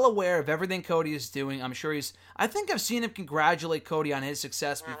is well aware of everything Cody is doing. I'm sure I think I've seen him congratulate Cody on his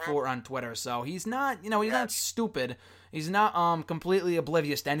success before on Twitter. So he's not, he's not stupid. He's not completely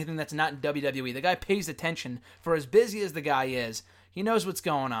oblivious to anything that's not in WWE. The guy pays attention. For as busy as the guy is, he knows what's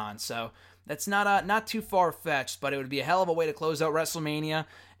going on. So that's not too far-fetched, but it would be a hell of a way to close out WrestleMania.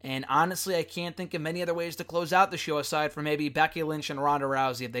 And honestly, I can't think of many other ways to close out the show aside from maybe Becky Lynch and Ronda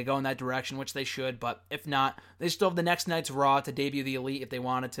Rousey if they go in that direction, which they should. But if not, they still have the next night's Raw to debut the Elite if they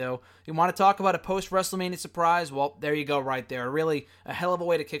wanted to. If you want to talk about a post-WrestleMania surprise, well, there you go right there. Really a hell of a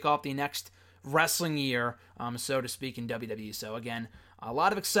way to kick off the next wrestling year, so to speak, in WWE. So again, a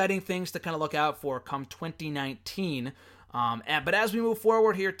lot of exciting things to kind of look out for come 2019. But as we move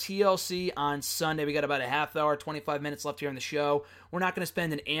forward here, TLC on Sunday, we got about a half hour, 25 minutes left here in the show. We're not going to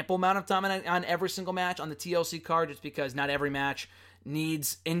spend an ample amount of time on every single match on the TLC card, just because not every match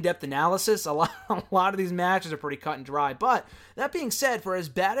needs in-depth analysis. A lot of these matches are pretty cut and dry. But that being said, for as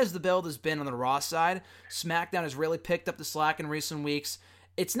bad as the build has been on the Raw side, SmackDown has really picked up the slack in recent weeks.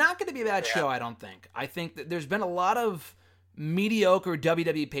 It's not going to be a bad show, I don't think. I think that there's been a lot of mediocre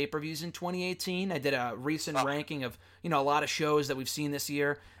WWE pay-per-views in 2018. I did a recent ranking of, a lot of shows that we've seen this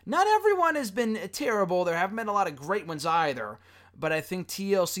year. Not everyone has been terrible. There haven't been a lot of great ones either. But I think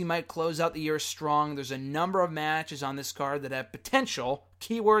TLC might close out the year strong. There's a number of matches on this card that have potential.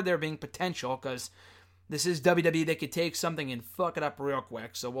 Keyword there being potential, because this is WWE. They could take something and fuck it up real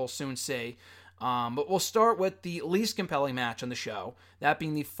quick, so we'll soon see. But we'll start with the least compelling match on the show, that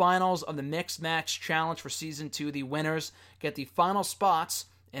being the finals of the Mixed Match Challenge for Season 2. The winners get the final spots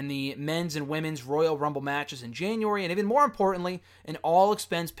in the men's and women's Royal Rumble matches in January, and even more importantly, an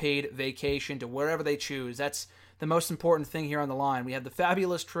all-expense-paid vacation to wherever they choose. That's the most important thing here on the line. We have the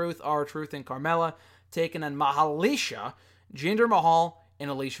Fabulous Truth, R-Truth, and Carmella taking on Mahalisha, Jinder Mahal,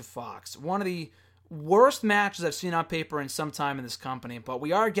 and Alicia Fox. One of the worst matches I've seen on paper in some time in this company, but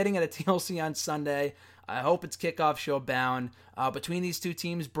we are getting it at TLC on Sunday. I hope it's kickoff show bound. Between these two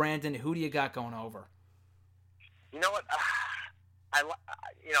teams, Brandon, who do you got going over? You know what?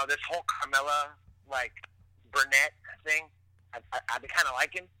 This whole Carmella, Burnett thing, I've been kind of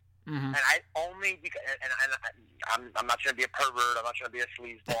liking. And I only because, and I'm not trying to be a pervert, I'm not trying to be a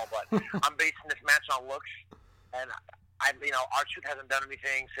sleazeball, but I'm basing this match on looks. And R-Truth hasn't done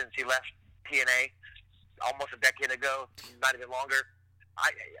anything since he left TNA almost a decade ago, not even longer.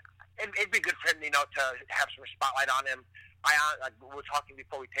 It'd be good for him, to have some spotlight on him. We were talking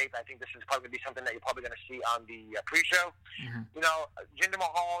before we taped. I think this is probably going to be something that you're probably going to see on the pre-show. Jinder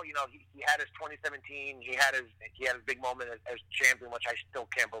Mahal, he had his 2017. He had his big moment as champion, which I still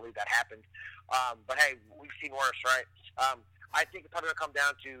can't believe that happened. But hey, we've seen worse, right? I think it's probably going to come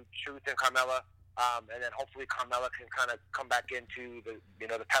down to Truth and Carmella. And then hopefully Carmella can kind of come back into the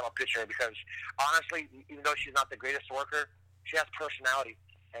title picture, because honestly, even though she's not the greatest worker, she has personality,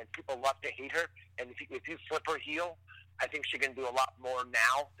 and people love to hate her. And if you flip her heel, I think she can do a lot more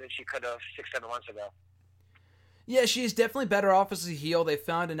now than she could have 6-7 months ago. Yeah, she's definitely better off as a heel. They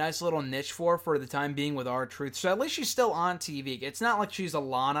found a nice little niche for the time being with R-Truth. So at least she's still on TV. It's not like she's a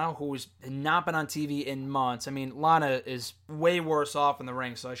Lana who's not been on TV in months. I mean, Lana is way worse off in the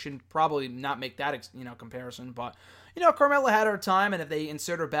ring, so I should probably not make that comparison. But, Carmella had her time, and if they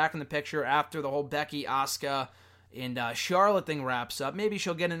insert her back in the picture after the whole Becky, Asuka, and Charlotte thing wraps up, maybe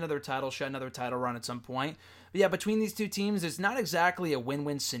she'll get another title shot, another title run at some point. But yeah, between these two teams, it's not exactly a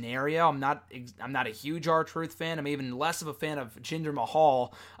win-win scenario. I'm not a huge R-Truth fan. I'm even less of a fan of Jinder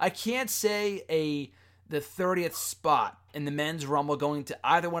Mahal. I can't say the 30th spot in the men's Rumble going to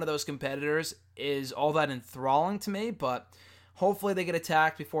either one of those competitors is all that enthralling to me, but hopefully they get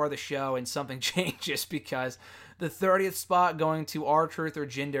attacked before the show and something changes, because the 30th spot going to R-Truth or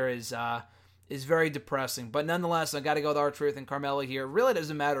Jinder is very depressing. But nonetheless, I got to go with R-Truth and Carmella here. It really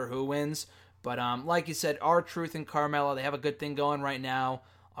doesn't matter who wins. But like you said, R-Truth and Carmella, they have a good thing going right now.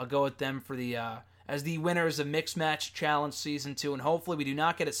 I'll go with them for the as the winners of Mixed Match Challenge Season 2, and hopefully we do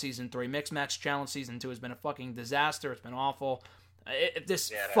not get a Season 3. Mixed Match Challenge Season 2 has been a fucking disaster. It's been awful. If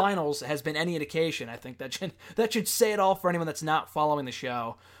this finals has been any indication, I think that should say it all for anyone that's not following the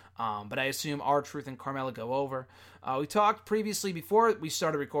show. But I assume R-Truth and Carmella go over. We talked previously, before we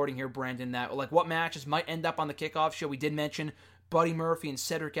started recording here, Brandon, that what matches might end up on the kickoff show. We did mention Buddy Murphy and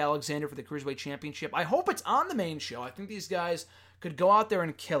Cedric Alexander for the Cruiserweight Championship. I hope it's on the main show. I think these guys could go out there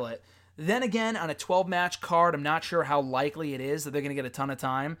and kill it. Then again, on a 12-match card, I'm not sure how likely it is that they're going to get a ton of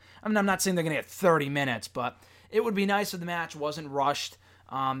time. I mean, I'm not saying they're going to get 30 minutes, but it would be nice if the match wasn't rushed.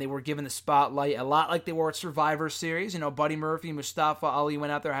 They were given the spotlight a lot like they were at Survivor Series. Buddy Murphy and Mustafa Ali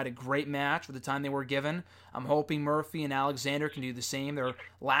went out there, had a great match for the time they were given. I'm hoping Murphy and Alexander can do the same. Their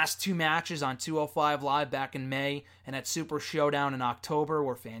last two matches on 205 Live back in May and at Super Showdown in October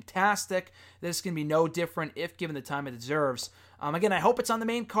were fantastic. This can be no different if given the time it deserves. Again, I hope it's on the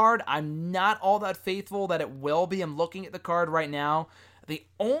main card. I'm not all that faithful that it will be. I'm looking at the card right now. The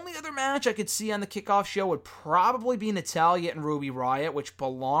only other match I could see on the kickoff show would probably be Natalya and Ruby Riott, which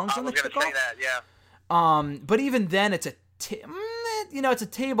belongs on the kickoff. I was going to say that, yeah. But even then, it's a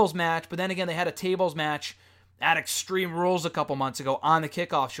tables match. But then again, they had a tables match at Extreme Rules a couple months ago on the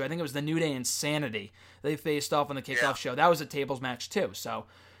kickoff show. I think it was the New Day Insanity they faced off on the kickoff show. That was a tables match too. So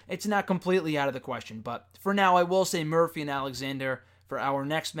it's not completely out of the question. But for now, I will say Murphy and Alexander for our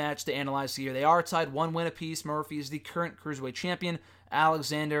next match to analyze here. They are tied 1 win apiece. Murphy is the current Cruiserweight champion.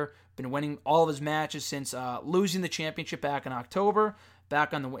 Alexander been winning all of his matches since losing the championship back in October.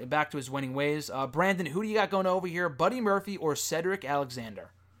 Back to his winning ways. Brandon, who do you got going over here? Buddy Murphy or Cedric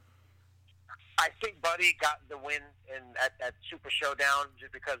Alexander? I think Buddy got the win at Super Showdown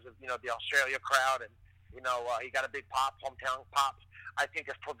just because of the Australia crowd, and he got a big pop, hometown pop. I think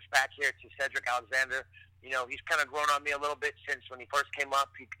this flips back here to Cedric Alexander. He's kind of grown on me a little bit since when he first came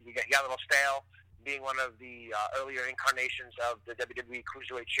up. He got a little stale, being one of the earlier incarnations of the WWE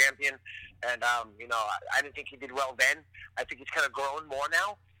Cruiserweight Champion. And, I didn't think he did well then. I think he's kind of grown more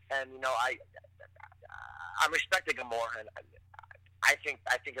now. And, I'm respecting him more. And I think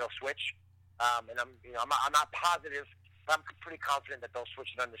it'll switch. And I'm not positive, but I'm pretty confident that they'll switch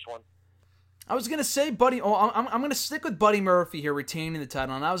it on this one. I was going to say, Buddy, I'm going to stick with Buddy Murphy here retaining the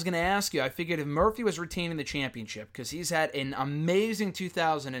title, and I was going to ask you, I figured if Murphy was retaining the championship, because he's had an amazing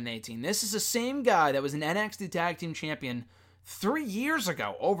 2018. This is the same guy that was an NXT Tag Team Champion 3 years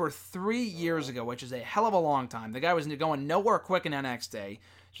ago, over 3 years ago, which is a hell of a long time. The guy was going nowhere quick in NXT.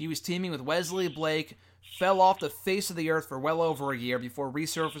 He was teaming with Wesley Blake, fell off the face of the earth for well over a year before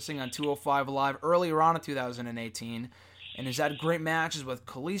resurfacing on 205 Live earlier on in 2018. And has had great matches with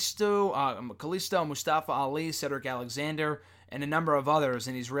Kalisto, Mustafa Ali, Cedric Alexander, and a number of others.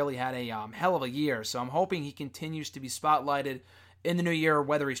 And he's really had a hell of a year. So I'm hoping he continues to be spotlighted in the new year,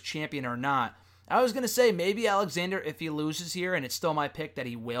 whether he's champion or not. I was going to say maybe Alexander if he loses here, and it's still my pick that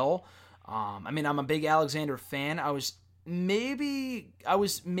he will. I'm a big Alexander fan. I was maybe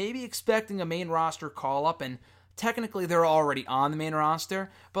expecting a main roster call-up, and technically they're already on the main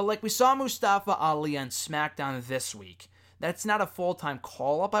roster. But like we saw Mustafa Ali on SmackDown this week, that's not a full-time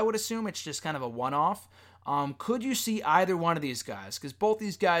call-up, I would assume. It's just kind of a one-off. Could you see either one of these guys? Because both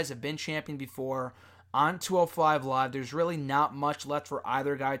these guys have been champion before on 205 Live. There's really not much left for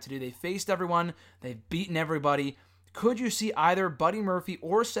either guy to do. They faced everyone. They've beaten everybody. Could you see either Buddy Murphy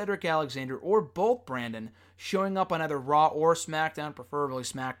or Cedric Alexander, or both, Brandon, showing up on either Raw or SmackDown, preferably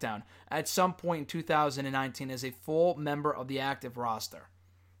SmackDown, at some point in 2019 as a full member of the active roster?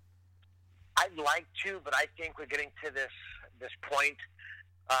 I'd like to, but I think we're getting to this point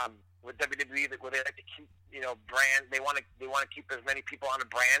with WWE where they like to keep brand. They want to keep as many people on a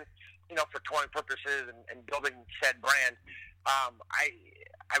brand for touring purposes and building said brand.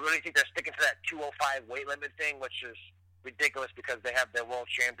 I really think they're sticking to that 205 weight limit thing, which is ridiculous because they have their world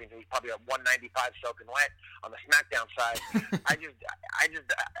champion who's probably at 195 soaking wet on the SmackDown side. I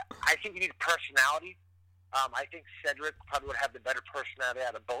think you need personality. I think Cedric probably would have the better personality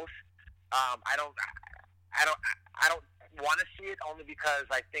out of both. I don't want to see it only because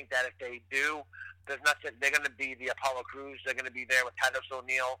I think that if they do, there's nothing. They're going to be the Apollo Crews. They're going to be there with Titus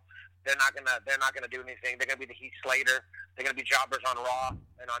O'Neil. They're not gonna do anything. They're gonna be the Heath Slater. They're gonna be jobbers on Raw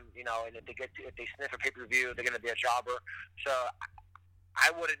and on and if they sniff a pay-per-view, they're gonna be a jobber. So I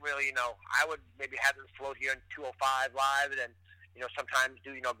wouldn't really I would maybe have them float here in 205 live, and then sometimes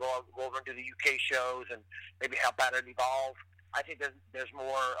do go over and do the UK shows and maybe help out at Evolve. I think there's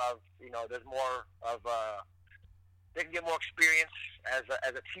more of they can get more experience as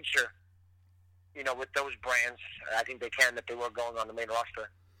a teacher with those brands. I think they can if they were going on the main roster.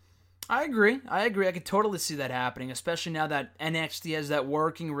 I agree. I could totally see that happening, especially now that NXT has that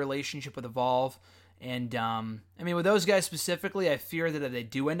working relationship with Evolve. And, with those guys specifically, I fear that if they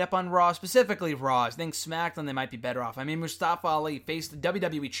do end up on Raw, specifically Raw, I think SmackDown, they might be better off. Mustafa Ali faced the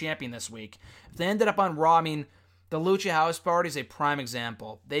WWE Champion this week. If they ended up on Raw, the Lucha House Party is a prime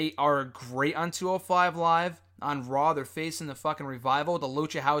example. They are great on 205 Live. On Raw, they're facing the fucking Revival. The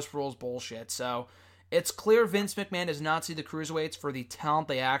Lucha House Rules bullshit. So it's clear Vince McMahon does not see the Cruiserweights for the talent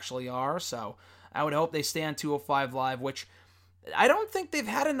they actually are, so I would hope they stay on 205 Live, which I don't think they've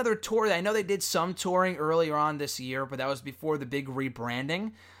had another tour. I know they did some touring earlier on this year, but that was before the big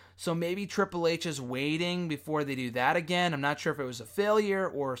rebranding, so maybe Triple H is waiting before they do that again. I'm not sure if it was a failure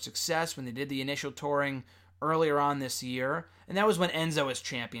or a success when they did the initial touring earlier on this year, and that was when Enzo was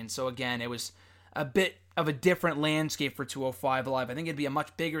champion, so again, it was a bit of a different landscape for 205 Live. I think it'd be a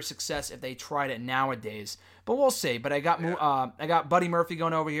much bigger success if they tried it nowadays. But we'll see. But I got Buddy Murphy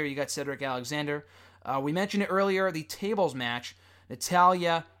going over here. You got Cedric Alexander. We mentioned it earlier, the tables match.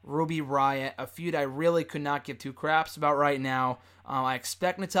 Natalya, Ruby Riott, a feud I really could not give two craps about right now. I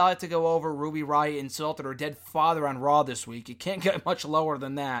expect Natalya to go over. Ruby Riott insulted her dead father on Raw this week. You can't get much lower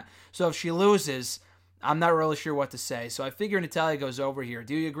than that. So if she loses, I'm not really sure what to say. So I figure Natalya goes over here.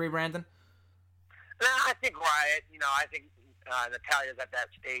 Do you agree, Brandon? No, I think Riott. I think Natalya's at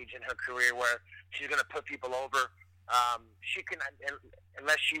that stage in her career where she's going to put people over. She can,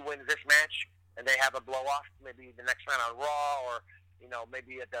 unless she wins this match and they have a blow off, maybe the next night on Raw, or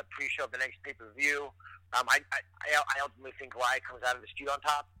maybe at the pre-show of the next pay-per-view. I ultimately think Riott comes out of the street on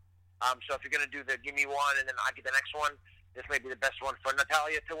top. So if you're going to do the give me one and then I get the next one, this may be the best one for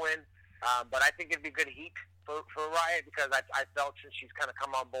Natalya to win. But I think it'd be good heat for Riott because I felt since she's kind of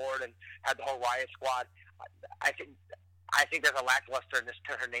come on board and had the whole Riott squad, I think there's a lacklusternness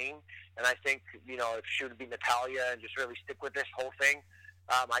to her name, and I think if she would be Natalya and just really stick with this whole thing,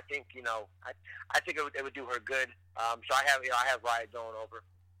 I think I think it would do her good. So I have Riott going over.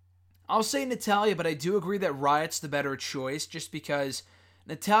 I'll say Natalya, but I do agree that Riott's the better choice just because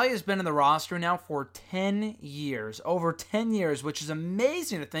Natalya's been in the roster now for 10 years, over 10 years, which is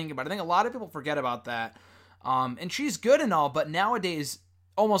amazing to think about. I think a lot of people forget about that. And she's good and all, but nowadays,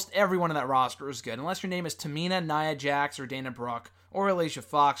 almost everyone in that roster is good. Unless your name is Tamina, Nia Jax, or Dana Brooke, or Alicia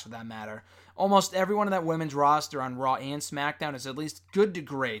Fox for that matter. Almost everyone in that women's roster on Raw and SmackDown is at least good to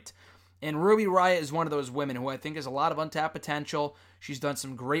great. And Ruby Riott is one of those women who I think has a lot of untapped potential. She's done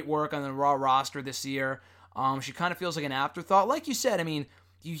some great work on the Raw roster this year. She kind of feels like an afterthought. Like you said,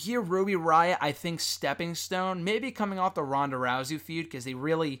 you hear Ruby Riott, I think stepping stone, maybe coming off the Ronda Rousey feud because they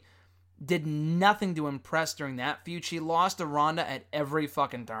really did nothing to impress during that feud. She lost to Ronda at every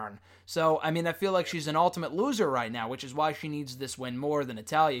fucking turn. So, I feel like she's an ultimate loser right now, which is why she needs this win more than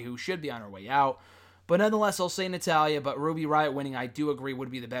Natalya, who should be on her way out. But nonetheless, I'll say Natalya, but Ruby Riott winning, I do agree, would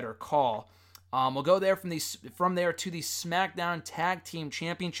be the better call. We'll go there from there to the SmackDown Tag Team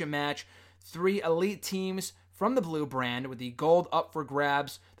Championship match. 3 elite teams from the Blue brand with the gold up for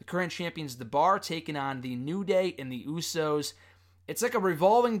grabs. The current champions, The Bar, taking on the New Day and the Usos. It's like a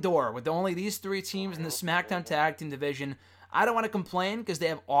revolving door with only these 3 teams in the SmackDown Tag Team division. I don't want to complain because they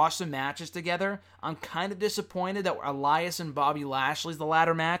have awesome matches together. I'm kind of disappointed that Elias and Bobby Lashley's the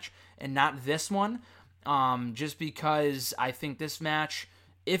ladder match and not this one. Just because I think this match,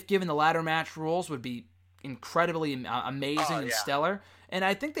 if given the ladder match rules, would be incredibly amazing and stellar. And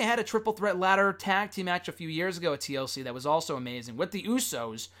I think they had a triple threat ladder tag team match a few years ago at TLC that was also amazing with the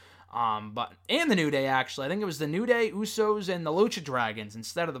Usos. And the New Day, actually. I think it was the New Day, Usos, and the Lucha Dragons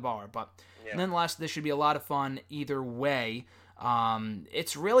instead of The Bar. But nonetheless, this should be a lot of fun either way.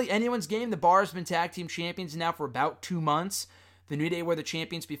 It's really anyone's game. The Bar has been tag team champions now for about 2 months. The New Day were the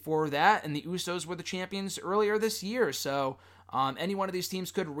champions before that, and the Usos were the champions earlier this year. So any one of these teams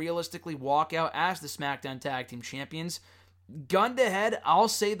could realistically walk out as the SmackDown Tag Team Champions. Gun to head, I'll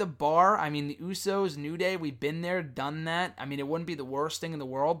say the Bar. I mean, the Usos, New Day, we've been there, done that. I mean, it wouldn't be the worst thing in the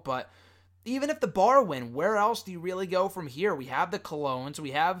world, but even if the Bar win, where else do you really go from here? We have the Colognes,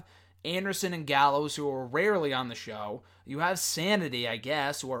 we have Anderson and Gallows, who are rarely on the show. You have Sanity, I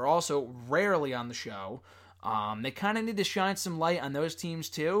guess, who are also rarely on the show. They kind of need to shine some light on those teams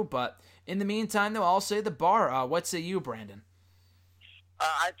too, but in the meantime, though, I'll say the Bar. What say you, Brandon?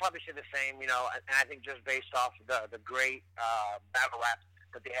 I'd probably say the same, and I think just based off the great battle rap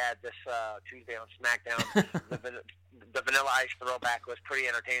that they had this Tuesday on SmackDown, the Vanilla Ice throwback was pretty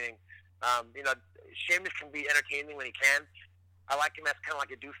entertaining. Sheamus can be entertaining when he can. I like him as kind of like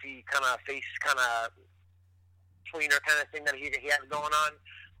a doofy kind of face, kind of tweener kind of thing that he has going on.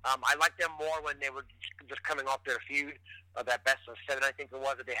 I like them more when they were just coming off their feud, that Best of 7, I think it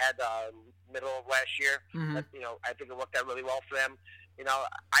was, that they had middle of last year. Mm-hmm. But, I think it worked out really well for them.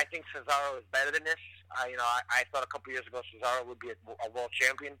 I think Cesaro is better than this. I thought a couple years ago Cesaro would be a world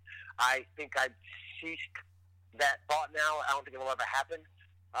champion. I think I've ceased that thought now. I don't think it will ever happen.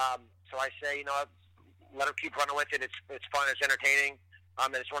 So I say, let him keep running with it. It's fun. It's entertaining.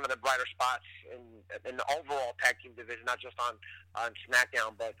 And it's one of the brighter spots in the overall tag team division, not just on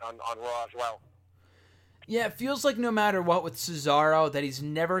SmackDown, but on Raw as well. Yeah, it feels like no matter what with Cesaro, that he's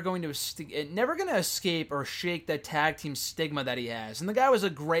never going to escape or shake that tag team stigma that he has. And the guy was a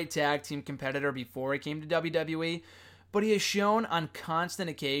great tag team competitor before he came to WWE, but he has shown on constant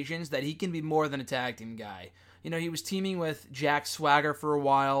occasions that he can be more than a tag team guy. He was teaming with Jack Swagger for a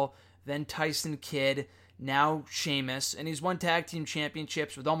while, then Tyson Kidd, now Sheamus, and he's won tag team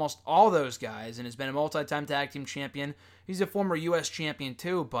championships with almost all those guys and has been a multi-time tag team champion. He's a former U.S. champion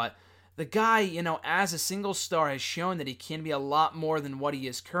too, but the guy, as a single star has shown that he can be a lot more than what he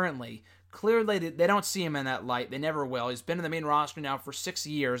is currently. Clearly, they don't see him in that light. They never will. He's been in the main roster now for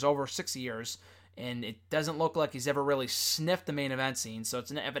over 6 years, and it doesn't look like he's ever really sniffed the main event scene. So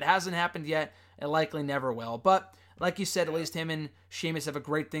if it hasn't happened yet, it likely never will. But like you said, at least him and Sheamus have a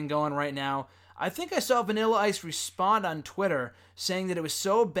great thing going right now. I think I saw Vanilla Ice respond on Twitter saying that it was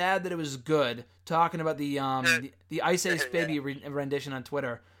so bad that it was good, talking about the Ice Ace Baby rendition on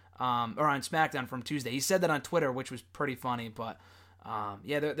Twitter. Or on SmackDown from Tuesday. He said that on Twitter, which was pretty funny. But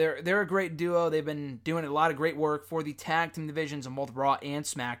they're a great duo. They've been doing a lot of great work for the tag team divisions on both Raw and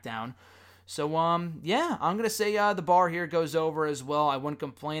SmackDown. So I'm gonna say the Bar here goes over as well. I wouldn't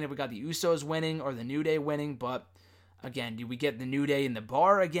complain if we got the Usos winning or the New Day winning. But again, do we get the New Day in the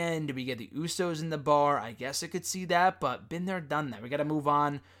Bar again? Do we get the Usos in the Bar? I guess I could see that, but been there, done that. We got to move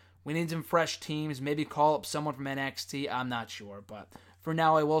on. We need some fresh teams. Maybe call up someone from NXT. I'm not sure, but for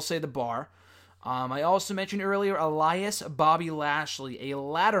now, I will say the Bar. I also mentioned earlier Elias Bobby Lashley, a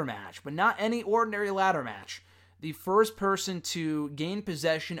ladder match, but not any ordinary ladder match. The first person to gain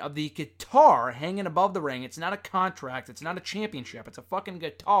possession of the guitar hanging above the ring, it's not a contract, it's not a championship, it's a fucking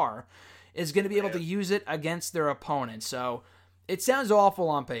guitar, is going to be able to use it against their opponent. So it sounds awful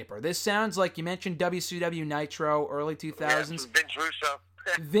on paper. This sounds like, you mentioned WCW Nitro, early 2000s. Yeah, Vince Russo.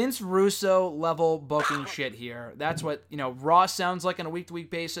 Vince Russo level booking shit here. That's what, Raw sounds like on a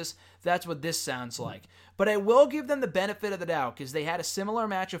week-to-week basis. That's what this sounds like. But I will give them the benefit of the doubt, because they had a similar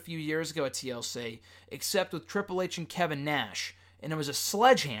match a few years ago at TLC, except with Triple H and Kevin Nash, and it was a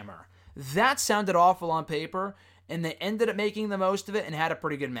sledgehammer. That sounded awful on paper, and they ended up making the most of it and had a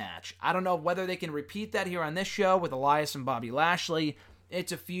pretty good match. I don't know whether they can repeat that here on this show with Elias and Bobby Lashley.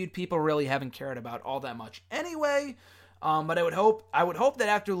 It's a feud people really haven't cared about all that much anyway. But I would hope that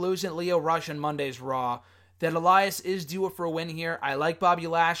after losing Lio Rush on Monday's Raw, that Elias is due for a win here. I like Bobby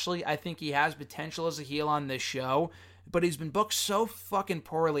Lashley. I think he has potential as a heel on this show, but he's been booked so fucking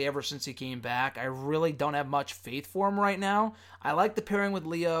poorly ever since he came back. I really don't have much faith for him right now. I like the pairing with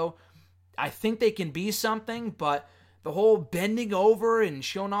Lio. I think they can be something, but the whole bending over and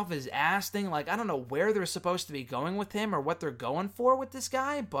showing off his ass thing, I don't know where they're supposed to be going with him or what they're going for with this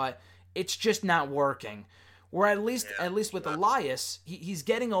guy, but it's just not working. Where at least with Elias, he's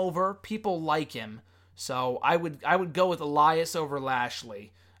getting over. People like him, so I would go with Elias over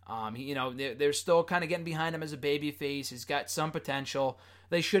Lashley. They're still kind of getting behind him as a babyface. He's got some potential.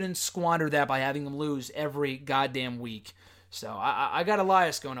 They shouldn't squander that by having him lose every goddamn week. So I got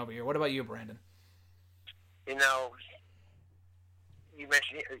Elias going over here. What about you, Brandon? You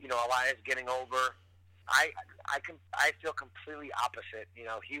mentioned Elias getting over. I feel completely opposite.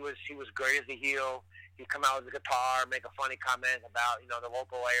 He was great as a heel. He'd come out with a guitar, make a funny comment about, the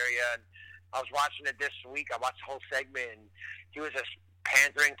local area. And I was watching it this week. I watched the whole segment, and he was just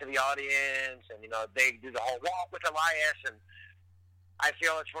pandering to the audience. And, they do the whole walk with Elias. And, I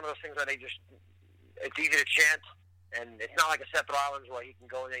feel it's one of those things where it's easy to chant, and it's not like a Seth Rollins where he can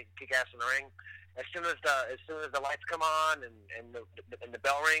go and kick ass in the ring. As soon as the lights come on and the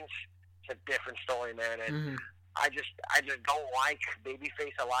bell rings, it's a different story, man. And I just don't like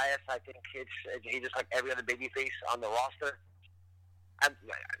babyface Elias. I think he's just like every other babyface on the roster.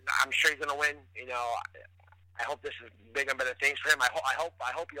 I'm sure he's gonna win. You know, I hope this is bigger and better things for him. I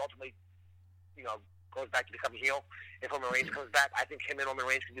hope he ultimately, you know, goes back to becoming heel. If Roman Reigns comes back, I think him and Roman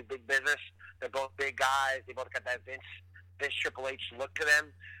Reigns can do big business. They're both big guys. They both got that Vince Triple H look to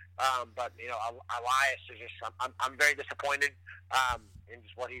them. But you know, Elias is just I'm very disappointed in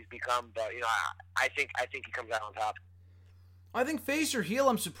just what he's become. But you know, I think he comes out on top. I think face or heel,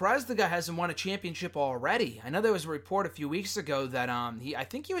 I'm surprised the guy hasn't won a championship already. I know there was a report a few weeks ago that I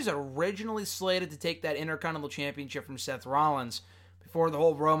think he was originally slated to take that Intercontinental Championship from Seth Rollins before the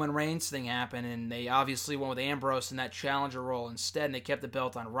whole Roman Reigns thing happened, and they obviously went with Ambrose in that challenger role instead, and they kept the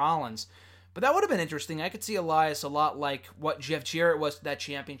belt on Rollins. But that would have been interesting. I could see Elias a lot like what Jeff Jarrett was to that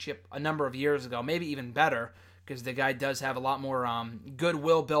championship a number of years ago, maybe even better, because the guy does have a lot more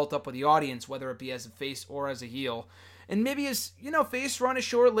goodwill built up with the audience, whether it be as a face or as a heel. And maybe his, you know, face run is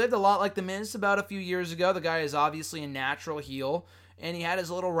short-lived, a lot like The Miz about a few years ago. The guy is obviously a natural heel, and he had his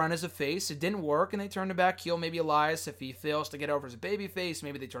little run as a face. It didn't work, and they turned him back heel. Maybe Elias, if he fails to get over as a baby face,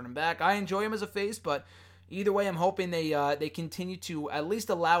 maybe they turn him back. I enjoy him as a face, but either way, I'm hoping they continue to at least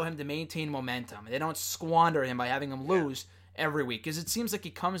allow him to maintain momentum. They don't squander him by having him lose every week, because it seems like he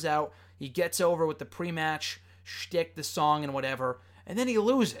comes out, he gets over with the pre-match shtick, the song, and whatever, and then he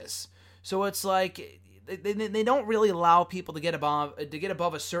loses. So it's like they don't really allow people to get above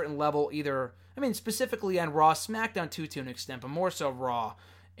a certain level either. I mean, specifically on Raw, SmackDown too, to an extent, but more so Raw.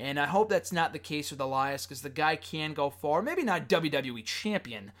 And I hope that's not the case with Elias, because the guy can go far. Maybe not WWE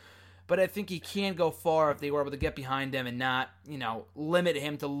champion, but I think he can go far if they were able to get behind him and not, you know, limit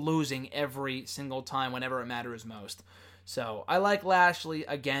him to losing every single time whenever it matters most. So I like Lashley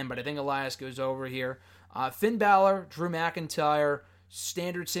again, but I think Elias goes over here. Finn Balor, Drew McIntyre,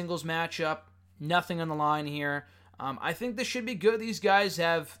 standard singles matchup. Nothing on the line here. I think this should be good. These guys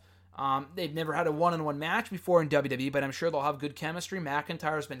have, they've never had a one-on-one match before in WWE, but I'm sure they'll have good chemistry.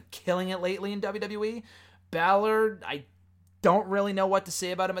 McIntyre's been killing it lately in WWE. Balor, I don't really know what to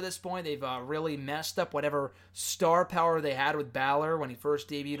say about him at this point. They've really messed up whatever star power they had with Balor when he first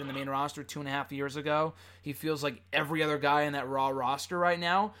debuted in the main roster 2.5 years ago. He feels like every other guy in that Raw roster right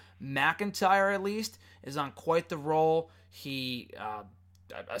now. McIntyre, at least, is on quite the roll. He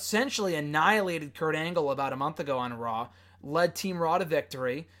essentially annihilated Kurt Angle about a month ago on Raw, led Team Raw to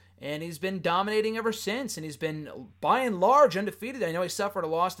victory, and he's been dominating ever since, and he's been, by and large, undefeated. I know he suffered a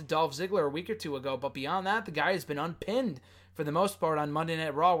loss to Dolph Ziggler a week or two ago, but beyond that, the guy has been unpinned for the most part on Monday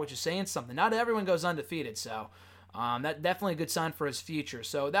Night Raw, which is saying something. Not everyone goes undefeated, so that's definitely a good sign for his future.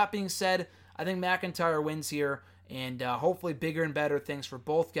 So that being said, I think McIntyre wins here, and hopefully bigger and better things for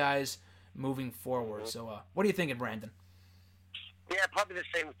both guys moving forward. So what are you thinking, Brandon? Yeah, probably the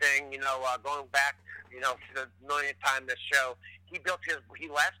same thing. You know, going back, you know, to the millionth time this show, he built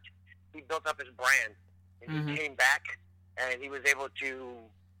up his brand, and he came back, and he was able to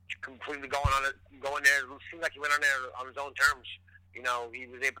completely go in there. It seemed like he went on there on his own terms. You know, he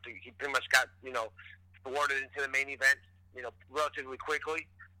pretty much got, you know, awarded into the main event, you know, relatively quickly.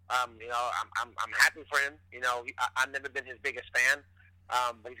 You know, I'm happy for him. You know, I've never been his biggest fan,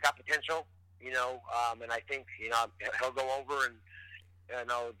 but he's got potential. You know, and I think, you know, he'll go over, and you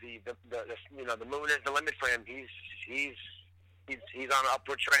know, the moon is the limit for him. He's on an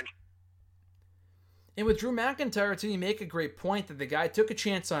upward trend. And with Drew McIntyre, too, you make a great point that the guy took a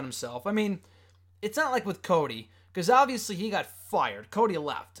chance on himself. I mean, it's not like with Cody, because obviously he got fired. Cody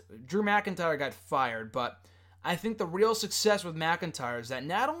left. Drew McIntyre got fired, but I think the real success with McIntyre is that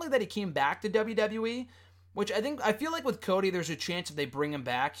not only that he came back to WWE, which I feel like with Cody, there's a chance if they bring him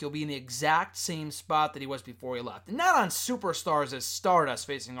back, he'll be in the exact same spot that he was before he left. And not on superstars as Stardust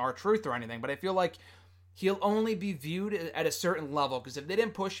facing R-Truth or anything, but I feel like he'll only be viewed at a certain level, because if they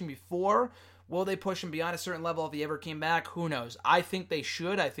didn't push him before, will they push him beyond a certain level if he ever came back? Who knows? I think they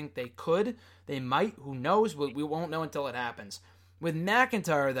should. I think they could. They might. Who knows? We won't know until it happens. With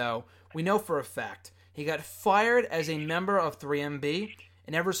McIntyre, though, we know for a fact he got fired as a member of 3MB,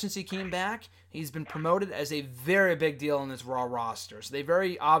 and ever since he came back, he's been promoted as a very big deal in this Raw roster. So they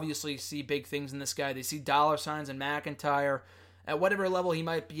very obviously see big things in this guy. They see dollar signs in McIntyre at whatever level he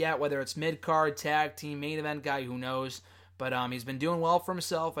might be at, whether it's mid-card, tag team, main event guy, who knows. But he's been doing well for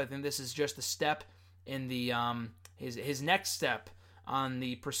himself. I think this is just a step in the his next step on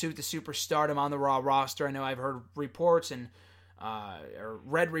the pursuit to superstardom on the Raw roster. I know I've heard reports and or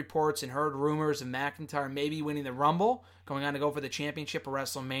read reports and heard rumors of McIntyre maybe winning the Rumble, going on to go for the championship at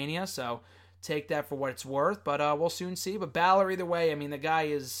WrestleMania. So take that for what it's worth, but we'll soon see. But Balor, either way, I mean, the guy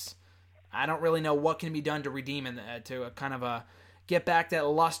is, I don't really know what can be done to redeem him, to kind of get back that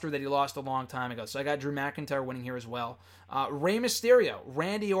luster that he lost a long time ago. So I got Drew McIntyre winning here as well. Rey Mysterio,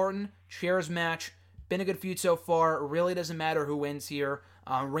 Randy Orton, chairs match. Been a good feud so far. It really doesn't matter who wins here.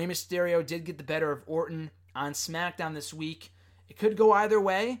 Rey Mysterio did get the better of Orton on SmackDown this week. It could go either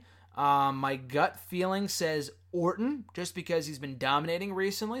way. My gut feeling says Orton, just because he's been dominating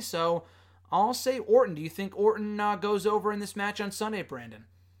recently. So I'll say Orton. Do you think Orton goes over in this match on Sunday, Brandon?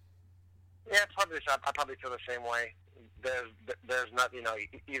 Yeah, I probably feel the same way. There's not,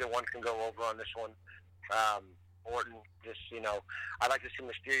 either one can go over on this one. Orton, just, I'd like to see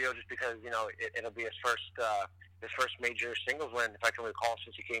Mysterio just because, it'll be his first major singles win, if I can recall,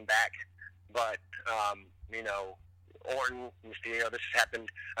 since he came back. But, Orton, Mysterio, this has happened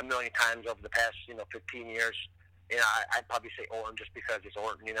a million times over the past, 15 years. I'd probably say Orton just because it's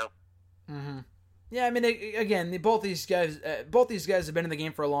Orton, Mm-hmm. Yeah, I mean, again, both these guys have been in the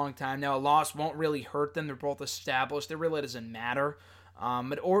game for a long time now. A loss won't really hurt them. They're both established. It really doesn't matter.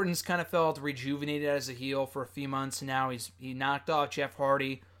 But Orton's kind of felt rejuvenated as a heel for a few months now. He knocked off Jeff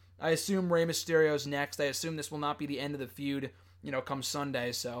Hardy. I assume Rey Mysterio's next. I assume this will not be the end of the feud, come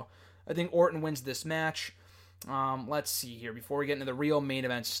Sunday. So I think Orton wins this match. Let's see here before we get into the real main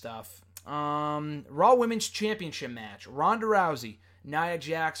event stuff. Raw Women's Championship match. Ronda Rousey, Nia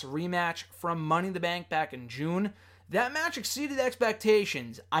Jax rematch from Money in the Bank back in June. That match exceeded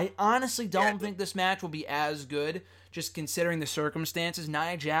expectations. I honestly don't think this match will be as good, just considering the circumstances.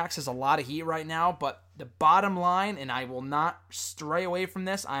 Nia Jax has a lot of heat right now, but the bottom line, and I will not stray away from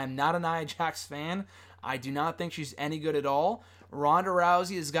this, I am not a Nia Jax fan. I do not think she's any good at all. Ronda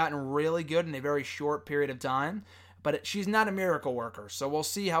Rousey has gotten really good in a very short period of time, but she's not a miracle worker, so we'll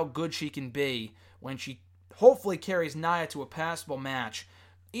see how good she can be when she hopefully carries Nia to a passable match.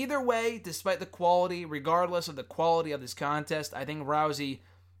 Either way, despite the quality, regardless of the quality of this contest, I think Rousey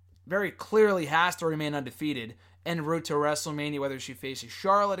very clearly has to remain undefeated en route to WrestleMania, whether she faces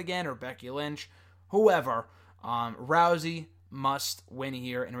Charlotte again or Becky Lynch, whoever. Rousey must win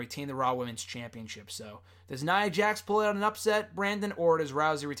here and retain the Raw Women's Championship. So, does Nia Jax pull out an upset, Brandon, or does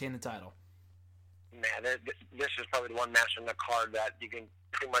Rousey retain the title? Man, this is probably the one match on the card that you can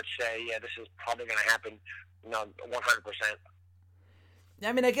pretty much say, yeah, this is probably going to happen, 100%.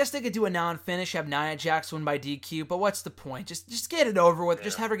 I mean, I guess they could do a non-finish, have Nia Jax win by DQ, but what's the point? Just get it over with. Yeah.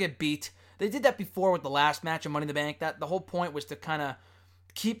 Just have her get beat. They did that before with the last match of Money in the Bank. That the whole point was to kind of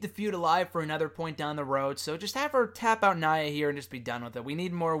keep the feud alive for another point down the road. So just have her tap out Nia here and just be done with it. We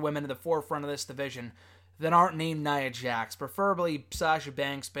need more women at the forefront of this division that aren't named Nia Jax, preferably Sasha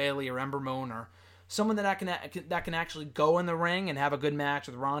Banks, Bayley, or Ember Moon, or someone that can actually go in the ring and have a good match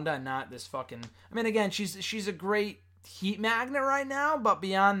with Ronda, and not this fucking. I mean, again, she's a great heat magnet right now, but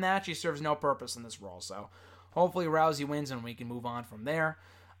beyond that, she serves no purpose in this role. So hopefully Rousey wins and we can move on from there.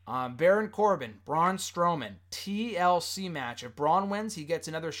 Baron Corbin, Braun Strowman, TLC match. If Braun wins, he gets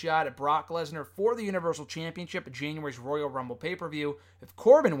another shot at Brock Lesnar for the Universal Championship at January's Royal Rumble pay-per-view. If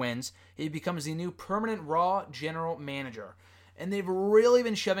Corbin wins, he becomes the new permanent Raw General Manager. And they've really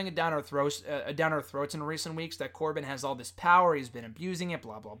been shoving it down our throats in recent weeks that Corbin has all this power, he's been abusing it,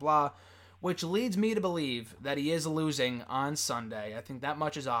 blah, blah, blah, which leads me to believe that he is losing on Sunday. I think that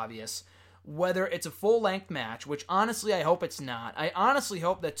much is obvious. Whether it's a full-length match, which honestly I hope it's not. I honestly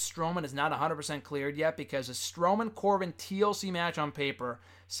hope that Strowman is not 100% cleared yet, because a Strowman-Corbin TLC match on paper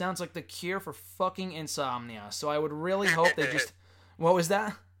sounds like the cure for fucking insomnia. So I would really hope they just... What was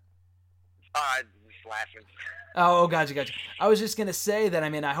that? Just laughing. Oh, gotcha. I was just going to say that,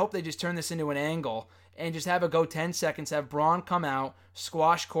 I hope they just turn this into an angle and just have it go 10 seconds, have Braun come out,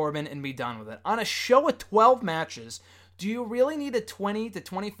 squash Corbin, and be done with it. On a show with 12 matches, do you really need a 20 to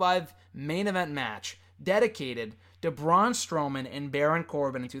 25 main event match dedicated to Braun Strowman and Baron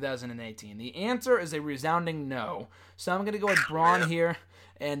Corbin in 2018? The answer is a resounding no. So I'm going to go with Braun here,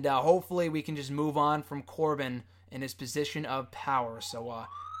 and hopefully we can just move on from Corbin in his position of power. So,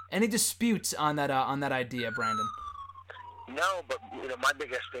 any disputes on that idea, Brandon? No, but my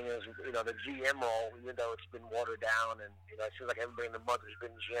biggest thing is the GM role. Even though it's been watered down, and it seems like everybody in the month has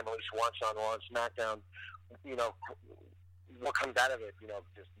been GM at least once on Raw and SmackDown. What comes out of it?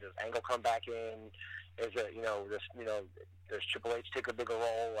 Does Angle come back in? Is it does Triple H take a bigger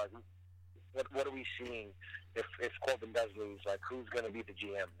role? Like, what are we seeing if Corbin does lose? Like, who's going to be the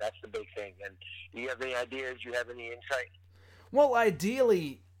GM? That's the big thing. And do you have any ideas? Do you have any insight? Well,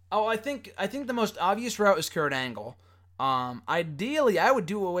 ideally, I think the most obvious route is Kurt Angle. Ideally, I would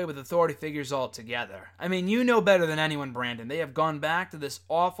do away with authority figures altogether. I mean, you know better than anyone, Brandon. They have gone back to this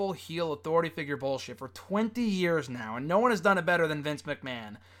awful heel authority figure bullshit for 20 years now, and no one has done it better than Vince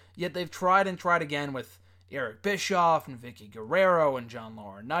McMahon. Yet they've tried and tried again with Eric Bischoff and Vicky Guerrero and John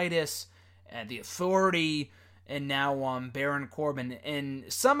Laurinaitis and The Authority and now Baron Corbin. And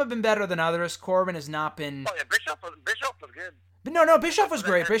some have been better than others. Corbin has not been... Oh, yeah, Bischoff was good. But no, Bischoff was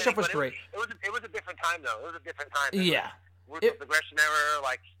great. Bischoff was great. It was a different time, though. It was a different time. Yeah. Ruthless Aggression era,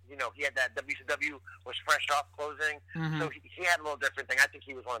 like, you know, he had that WCW was fresh off closing. So he had a little different thing. I think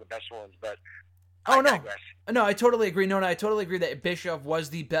he was one of the best ones, but I digress. No, I totally agree. No, I totally agree that Bischoff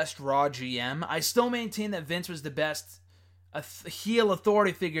was the best Raw GM. I still maintain that Vince was the best heel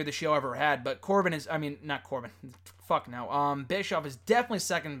authority figure the show ever had, but Corbin is, I mean, not Corbin. Fuck no. Bischoff is definitely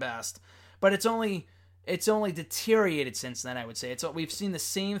second best, but it's only deteriorated since then, I would say. We've seen the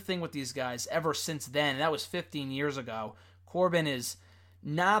same thing with these guys ever since then, and that was 15 years ago. Corbin is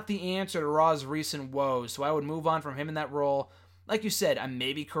not the answer to Raw's recent woes, so I would move on from him in that role. Like you said,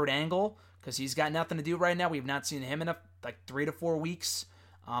 maybe Kurt Angle, because he's got nothing to do right now. We've not seen him in 3 to 4 weeks.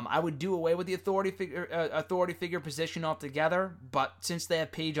 I would do away with the authority figure position altogether, but since they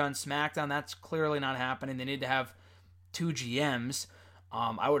have Paige on SmackDown, that's clearly not happening. They need to have 2 GMs.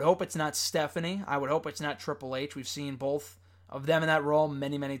 I would hope it's not Stephanie. I would hope it's not Triple H. We've seen both of them in that role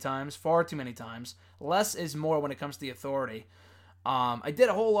many, many times. Far too many times. Less is more when it comes to the authority. I did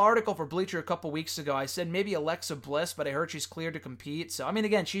a whole article for Bleacher a couple weeks ago. I said maybe Alexa Bliss, but I heard she's cleared to compete. So, I mean,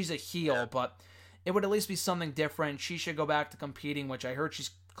 again, she's a heel, but it would at least be something different. She should go back to competing, which I heard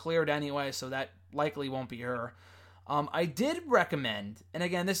she's cleared anyway, so that likely won't be her. I did recommend, and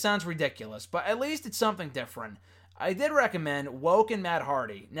again, this sounds ridiculous, but at least it's something different. I did recommend Woken Matt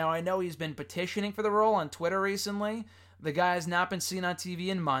Hardy. Now, I know he's been petitioning for the role on Twitter recently. The guy has not been seen on TV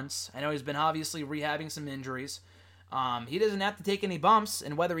in months. I know he's been obviously rehabbing some injuries. He doesn't have to take any bumps,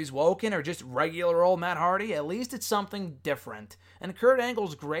 and whether he's Woken or just regular old Matt Hardy, at least it's something different. And Kurt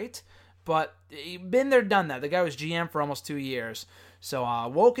Angle's great, but been there, done that. The guy was GM for almost 2 years. So,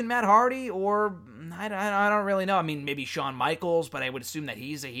 Woken Matt Hardy, or I don't really know. I mean, maybe Shawn Michaels, but I would assume that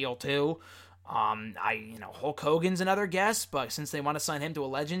he's a heel too. Hulk Hogan's another guess, but since they want to sign him to a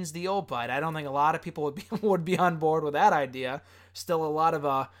Legends deal, but I don't think a lot of people would be on board with that idea. Still a lot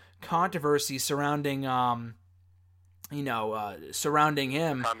of controversy surrounding surrounding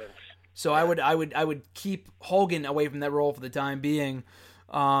him. Comments. So I would keep Hogan away from that role for the time being.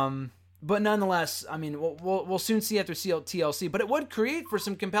 But nonetheless, I mean, we'll soon see after TLC, but it would create for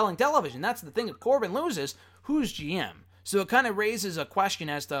some compelling television. That's the thing. If Corbin loses, who's GM? So it kind of raises a question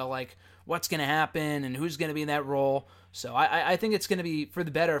as to, like, what's going to happen and who's going to be in that role. So I think it's going to be for the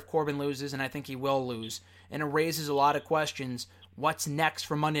better if Corbin loses, and I think he will lose. And it raises a lot of questions. What's next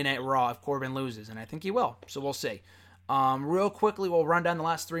for Monday Night Raw if Corbin loses? And I think he will. So we'll see. Real quickly, we'll run down the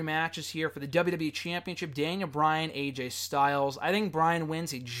last 3 matches here for the WWE Championship. Daniel Bryan, AJ Styles. I think Bryan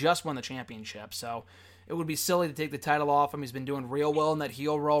wins. He just won the championship, so it would be silly to take the title off him. He's been doing real well in that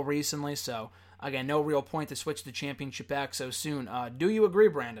heel role recently, so again, no real point to switch the championship back so soon. Do you agree,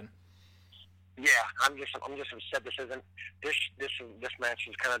 Brandon? Yeah, I'm just upset this isn't this match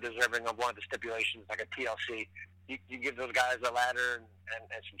is kind of deserving of one of the stipulations like a TLC. You give those guys a ladder and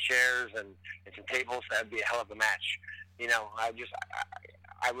some chairs and some tables, that'd be a hell of a match. You know, I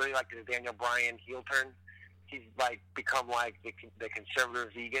really like the Daniel Bryan heel turn. He's like become like the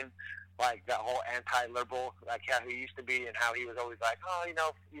conservative vegan, like that whole anti-liberal, like how he used to be, and how he was always like, oh, you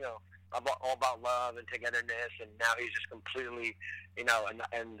know, all about love and togetherness, and now he's just completely, you know,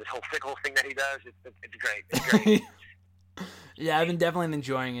 and this whole fickle thing that he does, it's great. It's great. Yeah, I've been definitely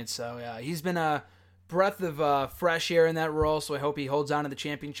enjoying it. So yeah, he's been a breath of fresh air in that role. So I hope he holds on to the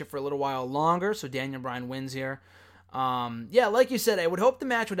championship for a little while longer. So Daniel Bryan wins here. Yeah, like you said, I would hope the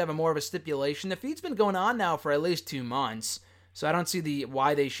match would have more of a stipulation. The feud's been going on now for at least 2 months, so I don't see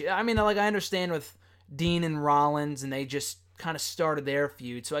why they should. I mean, like, I understand with Dean and Rollins, and they just kind of started their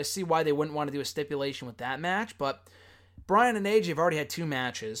feud, so I see why they wouldn't want to do a stipulation with that match. But Bryan and AJ have already had 2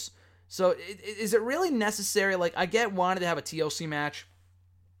 matches, so is it really necessary? Like, I get wanting to have a TLC match,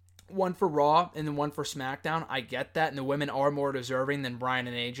 one for Raw and then one for SmackDown. I get that, and the women are more deserving than Bryan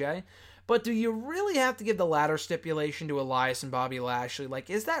and AJ. But do you really have to give the ladder stipulation to Elias and Bobby Lashley? Like,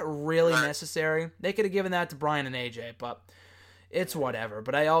 is that really necessary? They could have given that to Bryan and AJ, but it's whatever.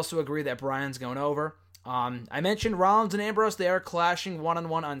 But I also agree that Bryan's going over. I mentioned Rollins and Ambrose. They are clashing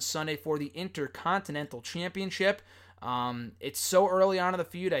one-on-one on Sunday for the Intercontinental Championship. It's so early on in the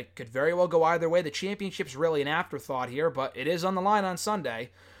feud, I could very well go either way. The championship's really an afterthought here, but it is on the line on Sunday.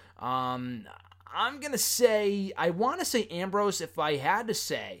 I'm going to say, I want to say Ambrose if I had to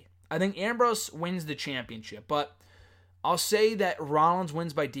say. I think Ambrose wins the championship, but I'll say that Rollins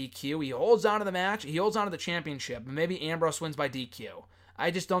wins by DQ. He holds on to the match. He holds on to the championship. And maybe Ambrose wins by DQ. I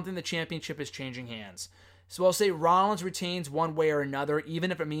just don't think the championship is changing hands. So I'll say Rollins retains one way or another,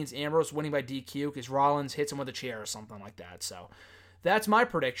 even if it means Ambrose winning by DQ, because Rollins hits him with a chair or something like that. So that's my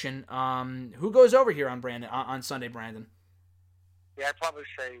prediction. Who goes over here on Sunday, Brandon? Yeah, I'd probably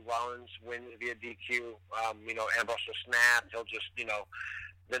say Rollins wins via DQ. Ambrose will snap. He'll just,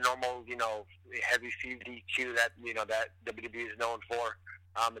 the normal, heavy feud DQ that WWE is known for.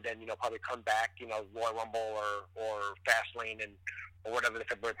 And then, probably come back, Royal Rumble or Fastlane or whatever the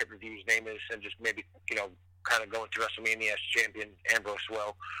February pay-per-view's name is, and just maybe, kind of go into WrestleMania as champion Ambrose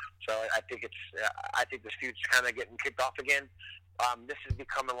will. So I think this feud's kind of getting kicked off again. This is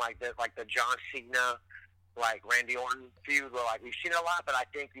becoming like the John Cena, like Randy Orton feud, where like we've seen it a lot, but I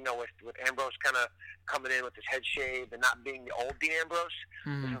think with Ambrose kind of coming in with his head shaved and not being the old Dean Ambrose,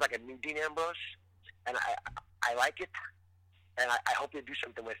 this is like a new Dean Ambrose, and I like it. And I hope they do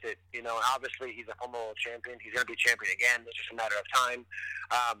something with it. Obviously he's a former world champion. He's going to be champion again. It's just a matter of time.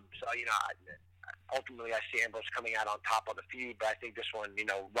 Ultimately I see Ambrose coming out on top of the feud, but I think this one,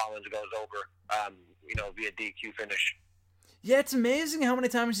 Rollins goes over, via DQ finish. Yeah, it's amazing how many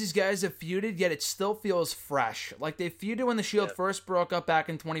times these guys have feuded, yet it still feels fresh. Like they feuded when the Shield first broke up back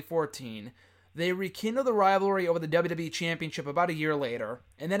in 2014. They rekindled the rivalry over the WWE Championship about a year later,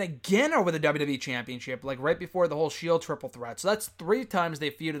 and then again over the WWE Championship, like right before the whole Shield triple threat. So that's 3 times they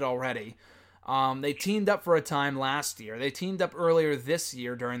feuded already. They teamed up for a time last year. They teamed up earlier this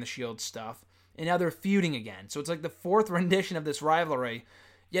year during the Shield stuff, and now they're feuding again. So it's like the 4th rendition of this rivalry,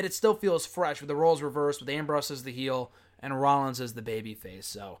 yet it still feels fresh with the roles reversed, with Ambrose as the heel and Rollins as the babyface.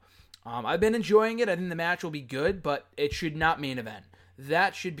 So I've been enjoying it. I think the match will be good, but it should not main event.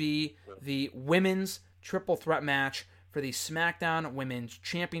 That should be the women's triple threat match for the SmackDown Women's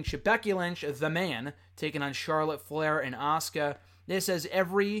Championship. Becky Lynch, the man, taking on Charlotte Flair and Asuka. This has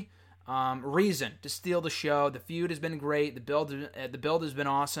every reason to steal the show. The feud has been great. The build has been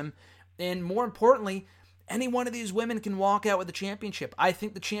awesome. And more importantly, any one of these women can walk out with the championship. I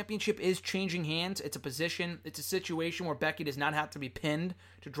think the championship is changing hands. It's a position, it's a situation where Becky does not have to be pinned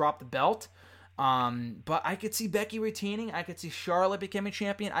to drop the belt. But I could see Becky retaining. I could see Charlotte becoming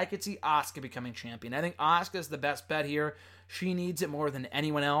champion. I could see Asuka becoming champion. I think Asuka's the best bet here. She needs it more than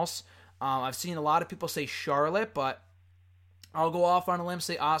anyone else. I've seen a lot of people say Charlotte, but I'll go off on a limb,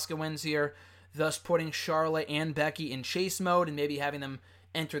 say Asuka wins here, thus putting Charlotte and Becky in chase mode and maybe having them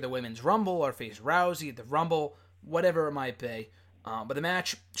enter the Women's Rumble or face Rousey at the Rumble, whatever it might be. But the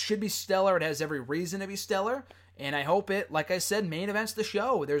match should be stellar. It has every reason to be stellar. And I hope it, like I said, main events the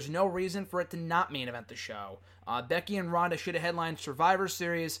show. There's no reason for it to not main event the show. Becky and Ronda should have headlined Survivor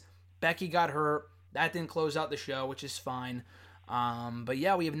Series. Becky got hurt. That didn't close out the show, which is fine. But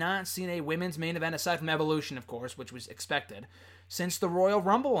yeah, we have not seen a women's main event, aside from Evolution, of course, which was expected, since the Royal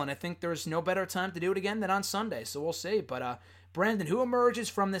Rumble. And I think there's no better time to do it again than on Sunday. So we'll see. But Brandon, who emerges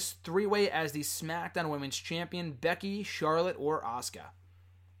from this 3-way as the SmackDown Women's Champion? Becky, Charlotte, or Asuka?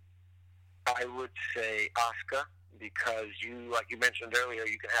 I would say Asuka, because like you mentioned earlier,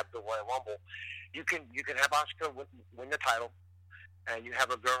 you can have the Royal Rumble. You can have Asuka win the title, and you have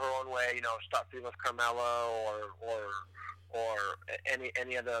her go her own way. Start feuding with Carmella or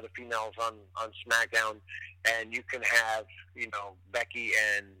any of the other females on SmackDown, and you can have Becky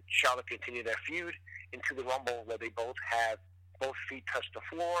and Charlotte continue their feud into the Rumble, where they both feet touch the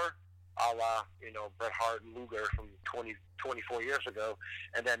floor, a la Bret Hart and Luger from 24 years ago,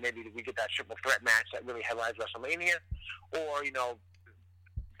 and then maybe we get that triple threat match that really headlines WrestleMania, or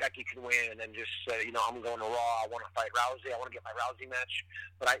Becky can win and then just say, I'm going to Raw, I want to fight Rousey, I want to get my Rousey match.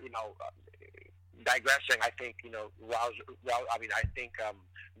 But digressing, I think I think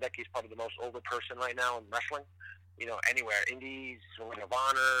Becky's probably the most over person right now in wrestling. Anywhere, Indies, Ring of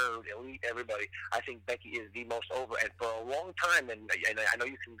Honor, Elite, everybody. I think Becky is the most over, and for a long time, and I know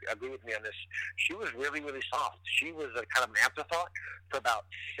you can agree with me on this, she was really, really soft. She was a kind of an afterthought for about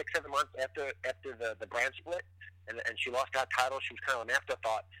 6-7 months after the brand split, and she lost that title. She was kind of an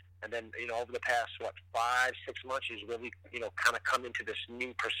afterthought, and then over the past 5-6 months, she's really kind of come into this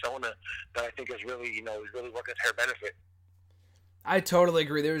new persona that I think is really is really working to her benefit. I totally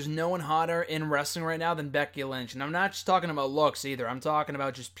agree. There's no one hotter in wrestling right now than Becky Lynch. And I'm not just talking about looks either. I'm talking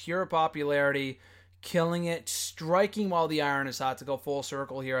about just pure popularity, killing it, striking while the iron is hot, to go full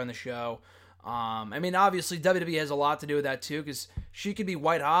circle here on the show. Obviously WWE has a lot to do with that too, because she could be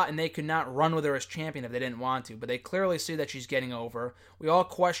white hot and they could not run with her as champion if they didn't want to. But they clearly see that she's getting over. We all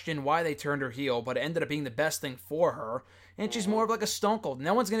question why they turned her heel, but it ended up being the best thing for her. And she's more of like a Stone Cold.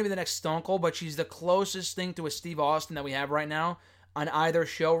 No one's going to be the next Stone Cold, but she's the closest thing to a Steve Austin that we have right now. on either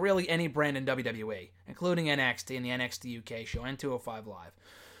show, really any brand in WWE, including NXT and the NXT UK show and 205 Live.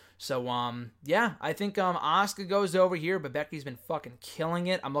 So, yeah, I think Asuka goes over here, but Becky's been fucking killing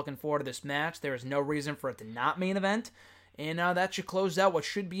it. I'm looking forward to this match. There is no reason for it to not main event. And that should close out what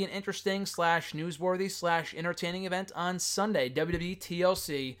should be an interesting / newsworthy / entertaining event on Sunday, WWE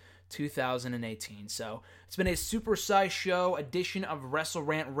TLC 2018. So it's been a super-sized show edition of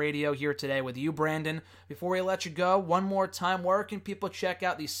WrestleRant Radio here today with you, Brandon. Before we let you go, one more time, where can people check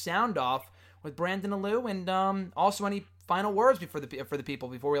out the Sound Off with Brandon and Lou? And also any final words for the people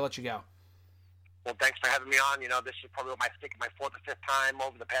before we let you go? Well, thanks for having me on. This is probably my 4th or 5th time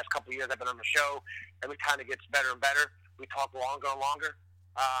over the past couple of years I've been on the show. Every time it gets better and better. We talk longer and longer.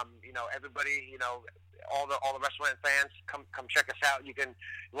 Everybody, all the WrestleRant fans, come check us out. You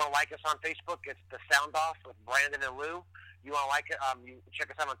want to like us on Facebook? It's the Sound Off with Brandon and Lou. You want to like it? You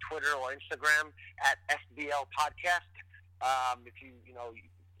check us out on Twitter or Instagram at SBL Podcast. If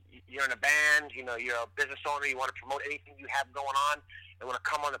you're in a band, you're a business owner, you want to promote anything you have going on, and want to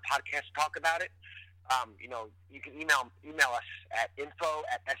come on the podcast to talk about it. You can email us at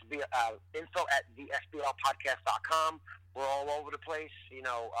info@thesblpodcast.com. We're all over the place.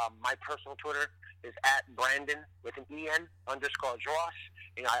 My personal Twitter is at Brandon with an EN _Dross.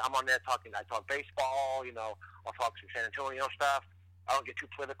 I'm on there talking. I talk baseball. I'll talk some San Antonio stuff. I don't get too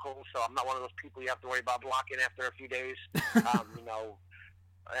political, so I'm not one of those people you have to worry about blocking after a few days.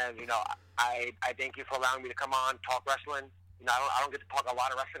 I thank you for allowing me to come on, talk wrestling. I don't get to talk a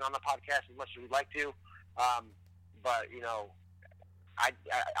lot of wrestling on the podcast as much as we'd like to. But I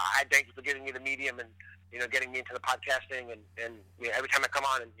thank you for giving me the medium and, getting me into the podcasting. And every time I come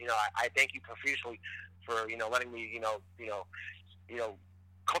on, and, I thank you profusely for, letting me,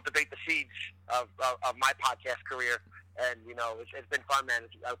 cultivate the seeds of my podcast career. And, it's been fun, man.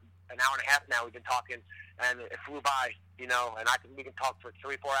 It's an hour and a half now we've been talking, and it flew by, and we can talk for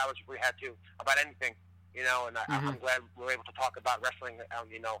 3-4 hours if we had to about anything. I'm glad we're able to talk about wrestling,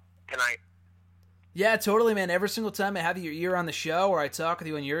 tonight. Yeah, totally, man. Every single time I have your ear on the show, or I talk with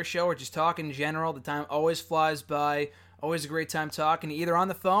you on your show, or just talk in general, the time always flies by. Always a great time talking, either on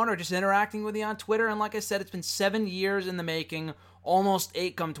the phone or just interacting with you on Twitter. And like I said, it's been 7 years in the making, almost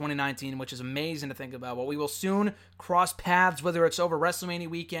 8 come 2019, which is amazing to think about. But we will soon cross paths, whether it's over WrestleMania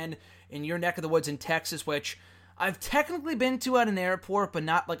weekend in your neck of the woods in Texas, which I've technically been to at an airport, but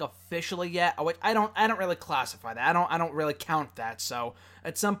not like officially yet. I don't really classify that. I don't really count that. So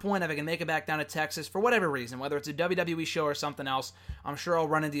at some point, if I can make it back down to Texas for whatever reason, whether it's a WWE show or something else, I'm sure I'll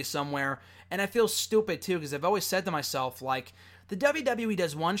run into you somewhere. And I feel stupid too, because I've always said to myself, like, the WWE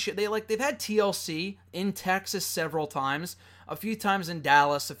does one shit. They've had TLC in Texas several times, a few times in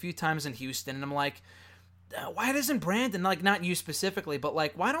Dallas, a few times in Houston, and I'm like, why doesn't Brandon, like, not you specifically, but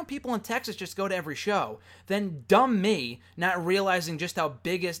like, why don't people in Texas just go to every show? Then dumb me, not realizing just how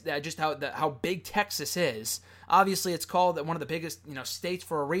big Texas is. Obviously, it's called one of the biggest, states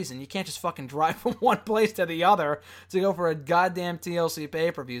for a reason. You can't just fucking drive from one place to the other to go for a goddamn TLC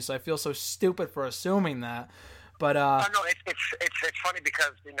pay-per-view. So I feel so stupid for assuming that. But no, it's funny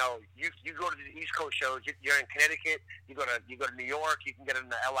because you go to the East Coast shows. You're in Connecticut. You go to New York. You can get in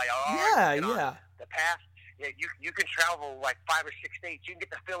the LIR. Yeah. The pass. Yeah, you can travel like 5 or 6 states. You can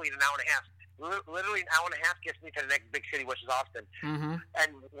get to Philly in an hour and a half. Literally an hour and a half gets me to the next big city, which is Austin. Mm-hmm.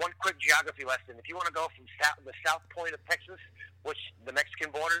 And one quick geography lesson: if you want to go from the south point of Texas, which the Mexican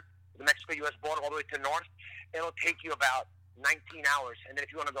border, the Mexico-U.S. border, all the way to the north, it'll take you about 19 hours. And then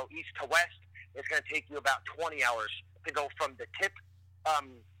if you want to go east to west, it's going to take you about 20 hours to go from the tip.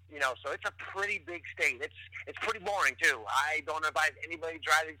 So it's a pretty big state. It's pretty boring too. I don't advise anybody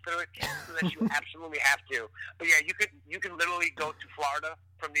driving through it unless you absolutely have to. But yeah, you can literally go to Florida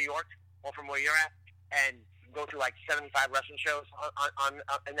from New York or from where you're at and go to like 75 wrestling shows on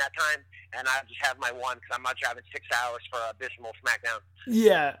in that time, and I just have my one because I'm not driving 6 hours for Abysmal SmackDown.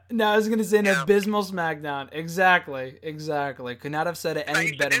 Yeah, no, I was gonna say an Abysmal SmackDown. Exactly. Could not have said it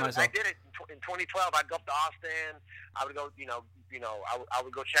any better myself. I did it in 2012. I'd go up to Austin. I would go, I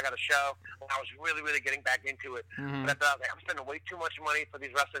would go check out a show when I was really, really getting back into it. Mm-hmm. But I thought, I'm spending way too much money for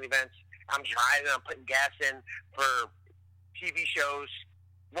these wrestling events. I'm driving. I'm putting gas in for TV shows.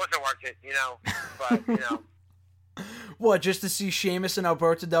 Wasn't worth it, But What, just to see Sheamus and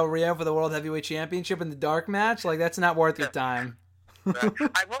Alberto Del Rio for the World Heavyweight Championship in the dark match? Like, that's not worth your time.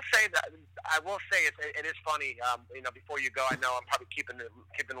 I will say it is funny. Before you go, I know I'm probably keeping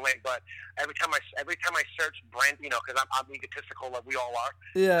late, but every time I search Brandon, because I'm egotistical like we all are.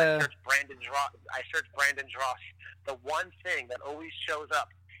 Yeah. I search Brandon Dross. The one thing that always shows up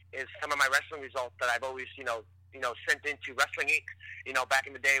is some of my wrestling results that I've always sent into Wrestling Inc. Back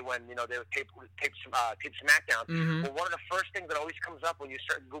in the day when they would tape SmackDown. Mm-hmm. Well, one of the first things that always comes up when you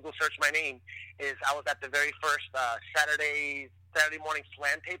Google search my name is I was at the very first Saturday morning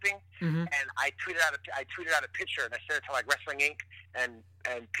Slam taping, mm-hmm. and I tweeted out a picture, and I sent it to like Wrestling Inc. and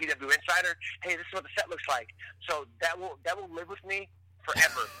PW Insider. Hey, this is what the set looks like. So that will live with me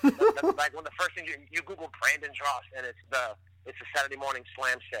forever. That's like one of the first things you Google Brandon Drost, and it's a Saturday morning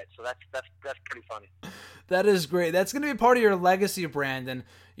Slam set. So that's pretty funny. That is great. That's going to be part of your legacy, Brandon.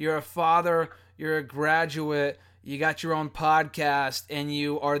 You're a father. You're a graduate. You got your own podcast, and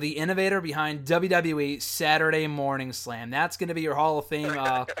you are the innovator behind WWE Saturday Morning Slam. That's going to be your Hall of Fame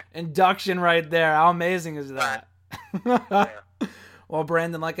induction right there. How amazing is that? Yeah. Well,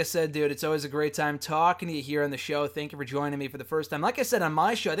 Brandon, like I said, dude, it's always a great time talking to you here on the show. Thank you for joining me for the first time. Like I said on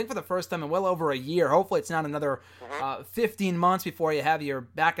my show, I think for the first time in well over a year. Hopefully it's not another 15 months before you have your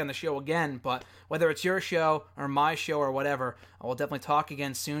back on the show again. But whether it's your show or my show or whatever, we'll definitely talk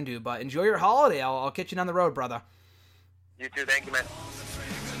again soon, dude. But enjoy your holiday. I'll catch you down the road, brother. You too. Thank you, man.